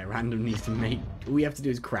one. Yeah, random needs to make. All you have to do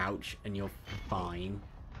is crouch, and you're fine.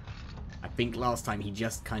 I think last time he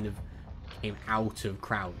just kind of came out of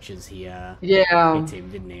crouch as he hit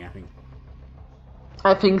him, didn't he?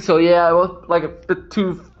 I think so. Yeah, it was like a bit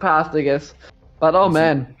too fast, I guess. But oh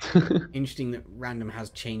man. Interesting that random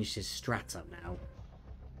has changed his strat up now.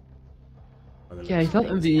 Yeah, he's not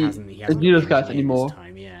in the Needles guys anymore.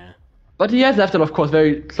 Time, yeah. But he has left it, of course,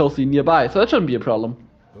 very closely nearby, so that shouldn't be a problem.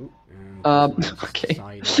 Okay.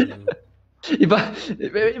 If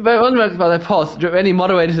I wonder about that pause, Rennie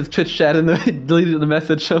moderated his Twitch chat and deleted the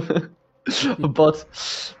message of a bot.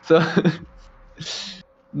 So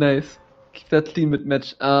nice. Keep that clean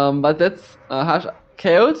mid-match. But that's Harsh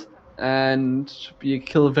KO'd and should be a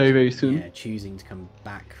kill very, very soon. Yeah, choosing to come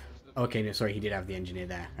back. Okay, no, sorry, he did have the engineer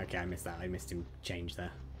there. Okay, I missed that. I missed him change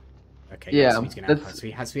there. Okay, yeah, so he's gonna have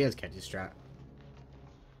he has kept his strat.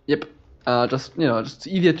 Yep. Just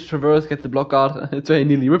easier to traverse, get the block guard. It's very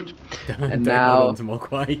nearly ripped. And now on to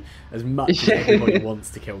Mogwai. As much as everybody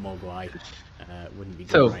wants to kill Mogwai, wouldn't be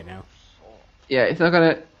good right now. Yeah, it's not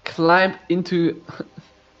gonna climb into.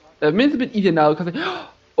 I mean, it's a bit easier now because.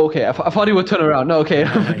 Okay, I thought he would turn around. No, okay.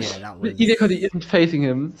 Yeah, that was... Easier because he isn't facing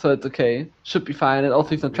him, so it's okay. Should be fine. And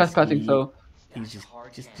also he's not trespassing, so. He's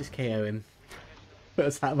just KO him. Put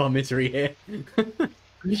us out of our misery here.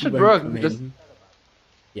 He should work.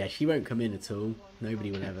 Yeah, she won't come in at all. Nobody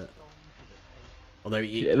will ever. Although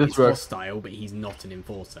it's hostile, but he's not an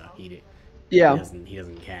enforcer. He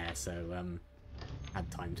doesn't care. So had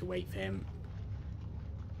time to wait for him.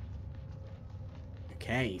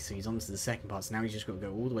 Okay, so he's on to the second part. So now he's just got to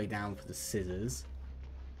go all the way down for the scissors.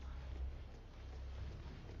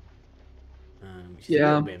 Which is a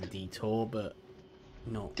little bit of a detour, but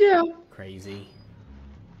not crazy.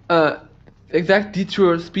 Exact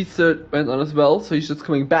detour Speedster went on as well, so he's just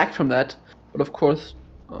coming back from that. But of course,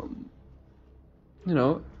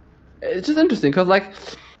 it's just interesting because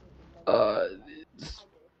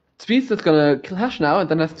Speedster's gonna kill Hash now, and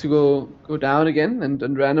then has to go down again,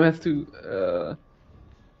 and Random has to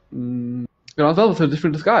go as well with a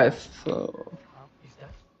different disguise. So,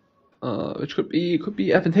 which could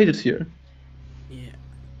be advantageous here. Yeah,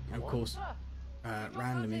 of course.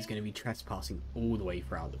 Random is going to be trespassing all the way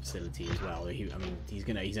throughout the facility as well. He's only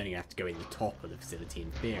going to have to go in the top of the facility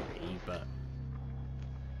in theory, but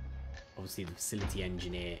obviously the facility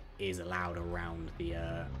engineer is allowed around the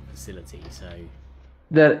facility, so...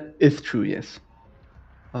 That is true, yes.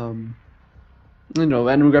 Random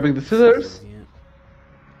grabbing the scissors.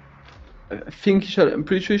 I'm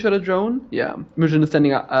pretty sure he shot a drone. Yeah, Imogen is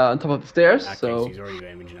standing on top of the stairs, okay, so he's already got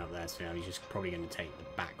Imogen up there, so now he's just probably going to take the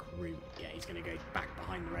back route. Yeah, he's going to go back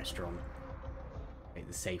behind the restaurant. Take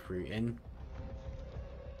the safe route in.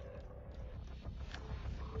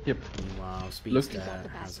 Yep. Meanwhile, Speedster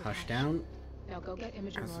has Hush down. Now go get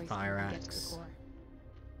Imogen Has Royce Fire and get to the Axe. core.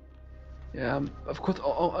 Yeah, of course,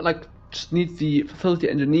 just needs the facility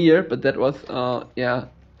engineer, but that was,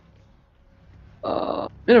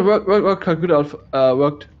 worked quite good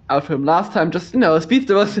worked out for him last time. Just,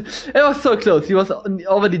 Speedster it was so close. He was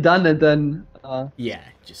already done, and then,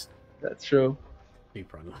 just... That's true.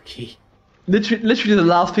 Super unlucky. Literally the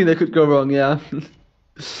last thing that could go wrong, yeah.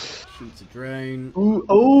 Shoots a drone.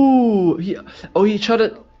 Ooh, he shot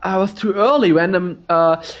it. I was too early. Random.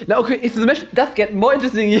 Now, okay, so the match does get more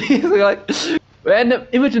interesting. Random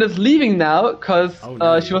Imogen is leaving now because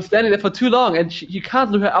she was standing there for too long, and you can't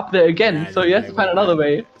lure her up there again. So you have to find another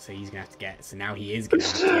way. So he's gonna have to get. So now he is gonna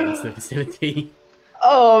have to get into the facility.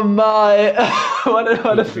 Oh my!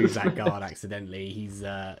 what He moves that guard accidentally.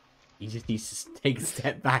 He just needs to take a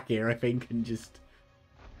step back here, I think, and just.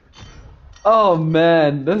 Oh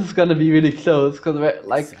man, this is gonna be really close because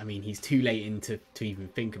he's too late to even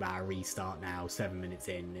think about a restart now. 7 minutes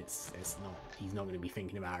in, he's not going to be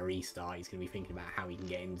thinking about a restart. He's going to be thinking about how he can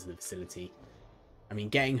get into the facility. I mean,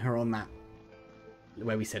 getting her on that,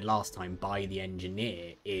 where we said last time, by the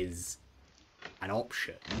engineer is an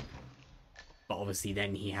option. But obviously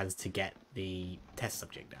then he has to get the test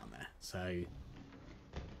subject down there. So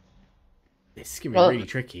this is going to be really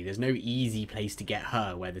tricky. There's no easy place to get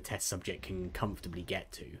her where the test subject can comfortably get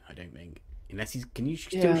to, I don't think. Unless he's... Can you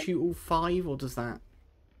still shoot all 5, or does that...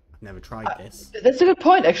 I've never tried this. That's a good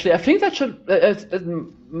point, actually. I think that should...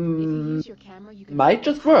 might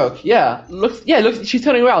just work. Yeah. Looks. She's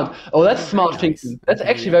turning around. Oh, that's smart thinking. That's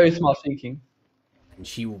actually very smart thinking. And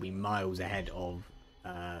she will be miles ahead of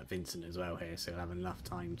Vincent as well here, so he'll have enough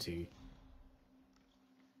time to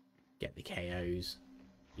get the KOs.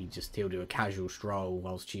 He'll do a casual stroll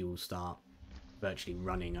whilst she will start virtually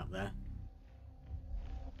running up there.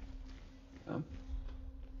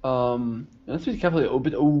 Let's be careful a little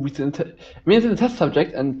bit. Oh, it's in the test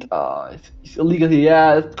subject, and it's illegal here.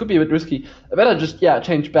 Yeah, it could be a bit risky. I better just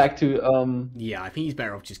change back to Yeah, I think he's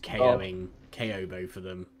better off just KO both of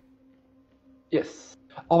them. Yes.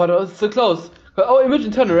 Oh, but it was so close. But,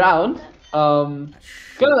 Imogen turned around.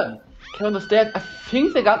 Gonna on the stairs. I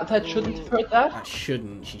think the guard attack shouldn't have heard that. That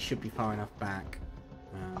shouldn't. She should be far enough back.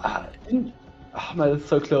 Oh man, that's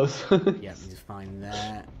so close. Yeah, he's fine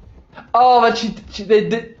there. Oh, but they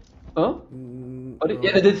did. Huh?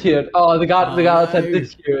 Yeah, they did hear it. Oh, the guard attack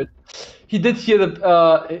did hear it. He did hear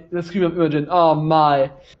the scream of Imogen. Oh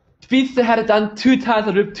my. Speedster had it done 2 times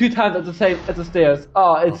and ripped 2 times at the stairs.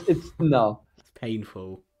 Oh, it's no. It's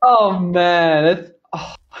painful. Oh man,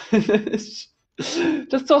 it's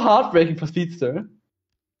just so heartbreaking for Speedster.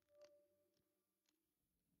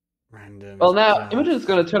 Random. Well, now Imogen is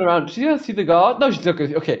gonna turn around. She's gonna see the guard. No, she's not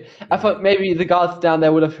gonna. Okay, I thought maybe the guards down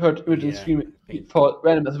there would have heard Imogen scream for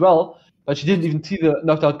random as well, but she didn't even see the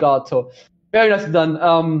knocked out guard. So very nicely done.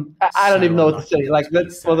 I don't even know what to say. Like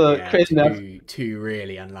that's for the craziness. 2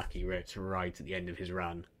 really unlucky rips right at the end of his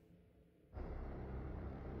run.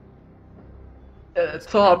 It's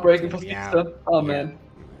so heartbreaking for Speedster. Oh man.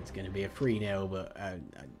 It's going to be a 3-0, but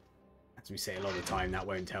as we say a lot of the time, that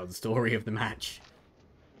won't tell the story of the match.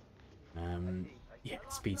 Yeah,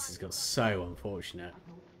 Speedster's got so unfortunate.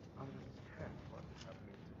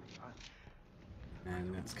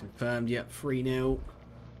 And that's confirmed. Yep, 3-0.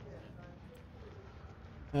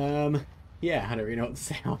 Yeah, I don't really know what to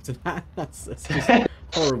say after that. That's just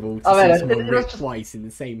horrible to see someone rip twice in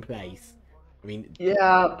the same place. I mean,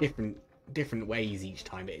 different ways each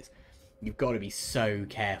time. You've got to be so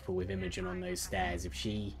careful with Imogen on those stairs. If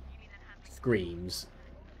she screams,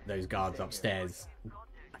 those guards upstairs,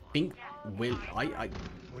 I think I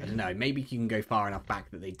don't know. Maybe you can go far enough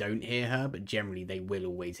back that they don't hear her, but generally they will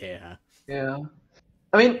always hear her. Yeah.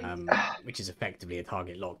 I mean, which is effectively a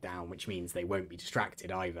target lockdown, which means they won't be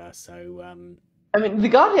distracted either. So, I mean, the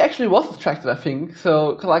guard actually was distracted, I think.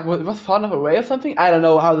 So, like, it was far enough away or something. I don't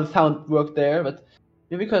know how the sound worked there, but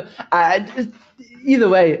maybe either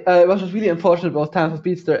way, it was just really unfortunate both times for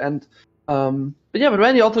Speedster. And but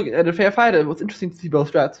Randy also had a fair fight. It was interesting to see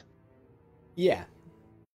both strats. Yeah,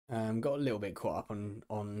 got a little bit caught up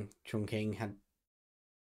on Chongqing. Had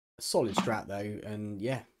a solid strat though, and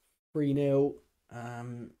yeah, 3-0.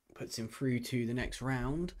 Puts him through to the next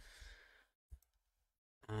round.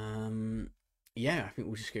 Yeah, I think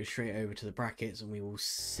we'll just go straight over to the brackets and we will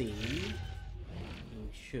see. He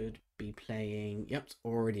should be playing. Yep, it's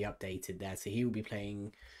already updated there. So he will be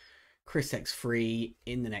playing Chris X3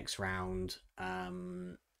 in the next round.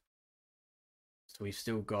 So we've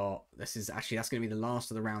still got. That's going to be the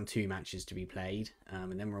last of the round 2 matches to be played.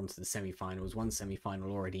 And then we're on to the semi-finals. One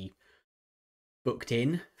semi-final already booked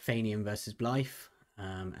in, Fanian versus Blythe,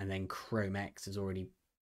 and then Chromex has already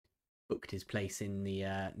booked his place in the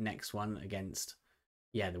next one against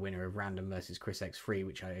the winner of Random versus Chris X3,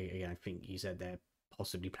 which I think you said they're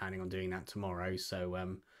possibly planning on doing that tomorrow,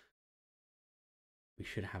 so we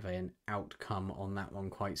should have an outcome on that one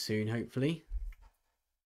quite soon, hopefully.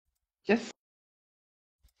 Yes,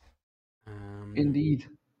 indeed.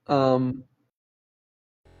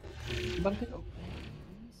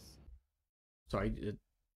 Sorry.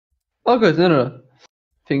 Oh, good. No.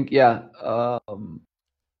 I think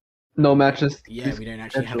no matches. Yeah, we don't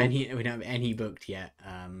actually have any. We don't have any booked yet.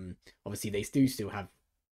 Obviously they do still have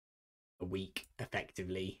a week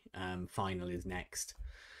effectively. Final is next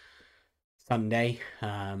Sunday.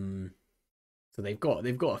 So they've got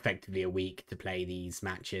effectively a week to play these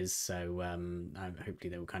matches. So hopefully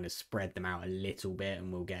they will kind of spread them out a little bit,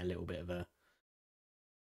 and we'll get a little bit of a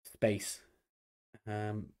space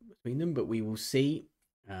between them. But we will see.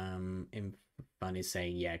 Fun is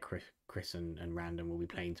saying Chris and Random will be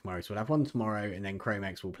playing tomorrow, so we'll have one tomorrow, and then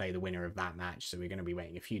Chromex will play the winner of that match. So we're going to be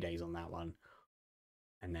waiting a few days on that one.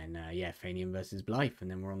 And then yeah, Fanian versus Blythe, and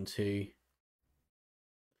then we're on to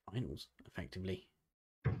finals, effectively.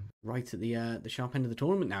 Right at the sharp end of the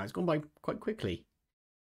tournament now. It's gone by quite quickly.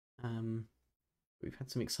 We've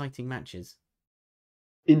had some exciting matches.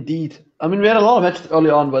 Indeed. I mean, we had a lot of matches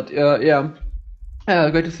early on, but yeah,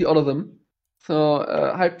 great to see all of them. So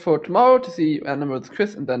hyped for tomorrow to see Anna versus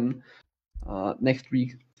Chris, and then next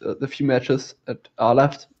week the few matches that are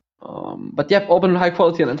left. But yeah, all been high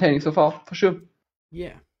quality and entertaining so far, for sure.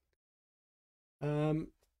 Yeah.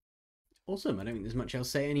 Awesome. I don't think there's much else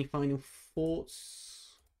to say. Any final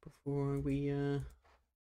thoughts before we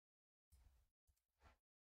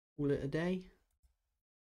call it a day?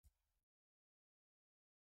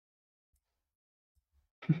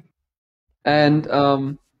 And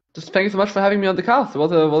just thank you so much for having me on the cast. It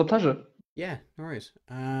was a pleasure. Yeah, no worries.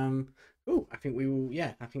 Oh, I think we will.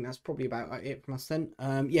 Yeah, I think that's probably about it from us then.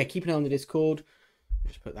 Yeah, keep an eye on the Discord.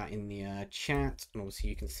 Just put that in the chat, and obviously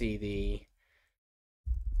you can see the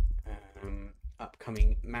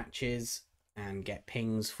upcoming matches and get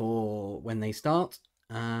pings for when they start.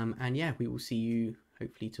 And yeah, we will see you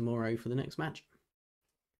hopefully tomorrow for the next match.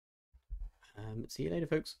 See you later,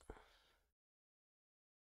 folks.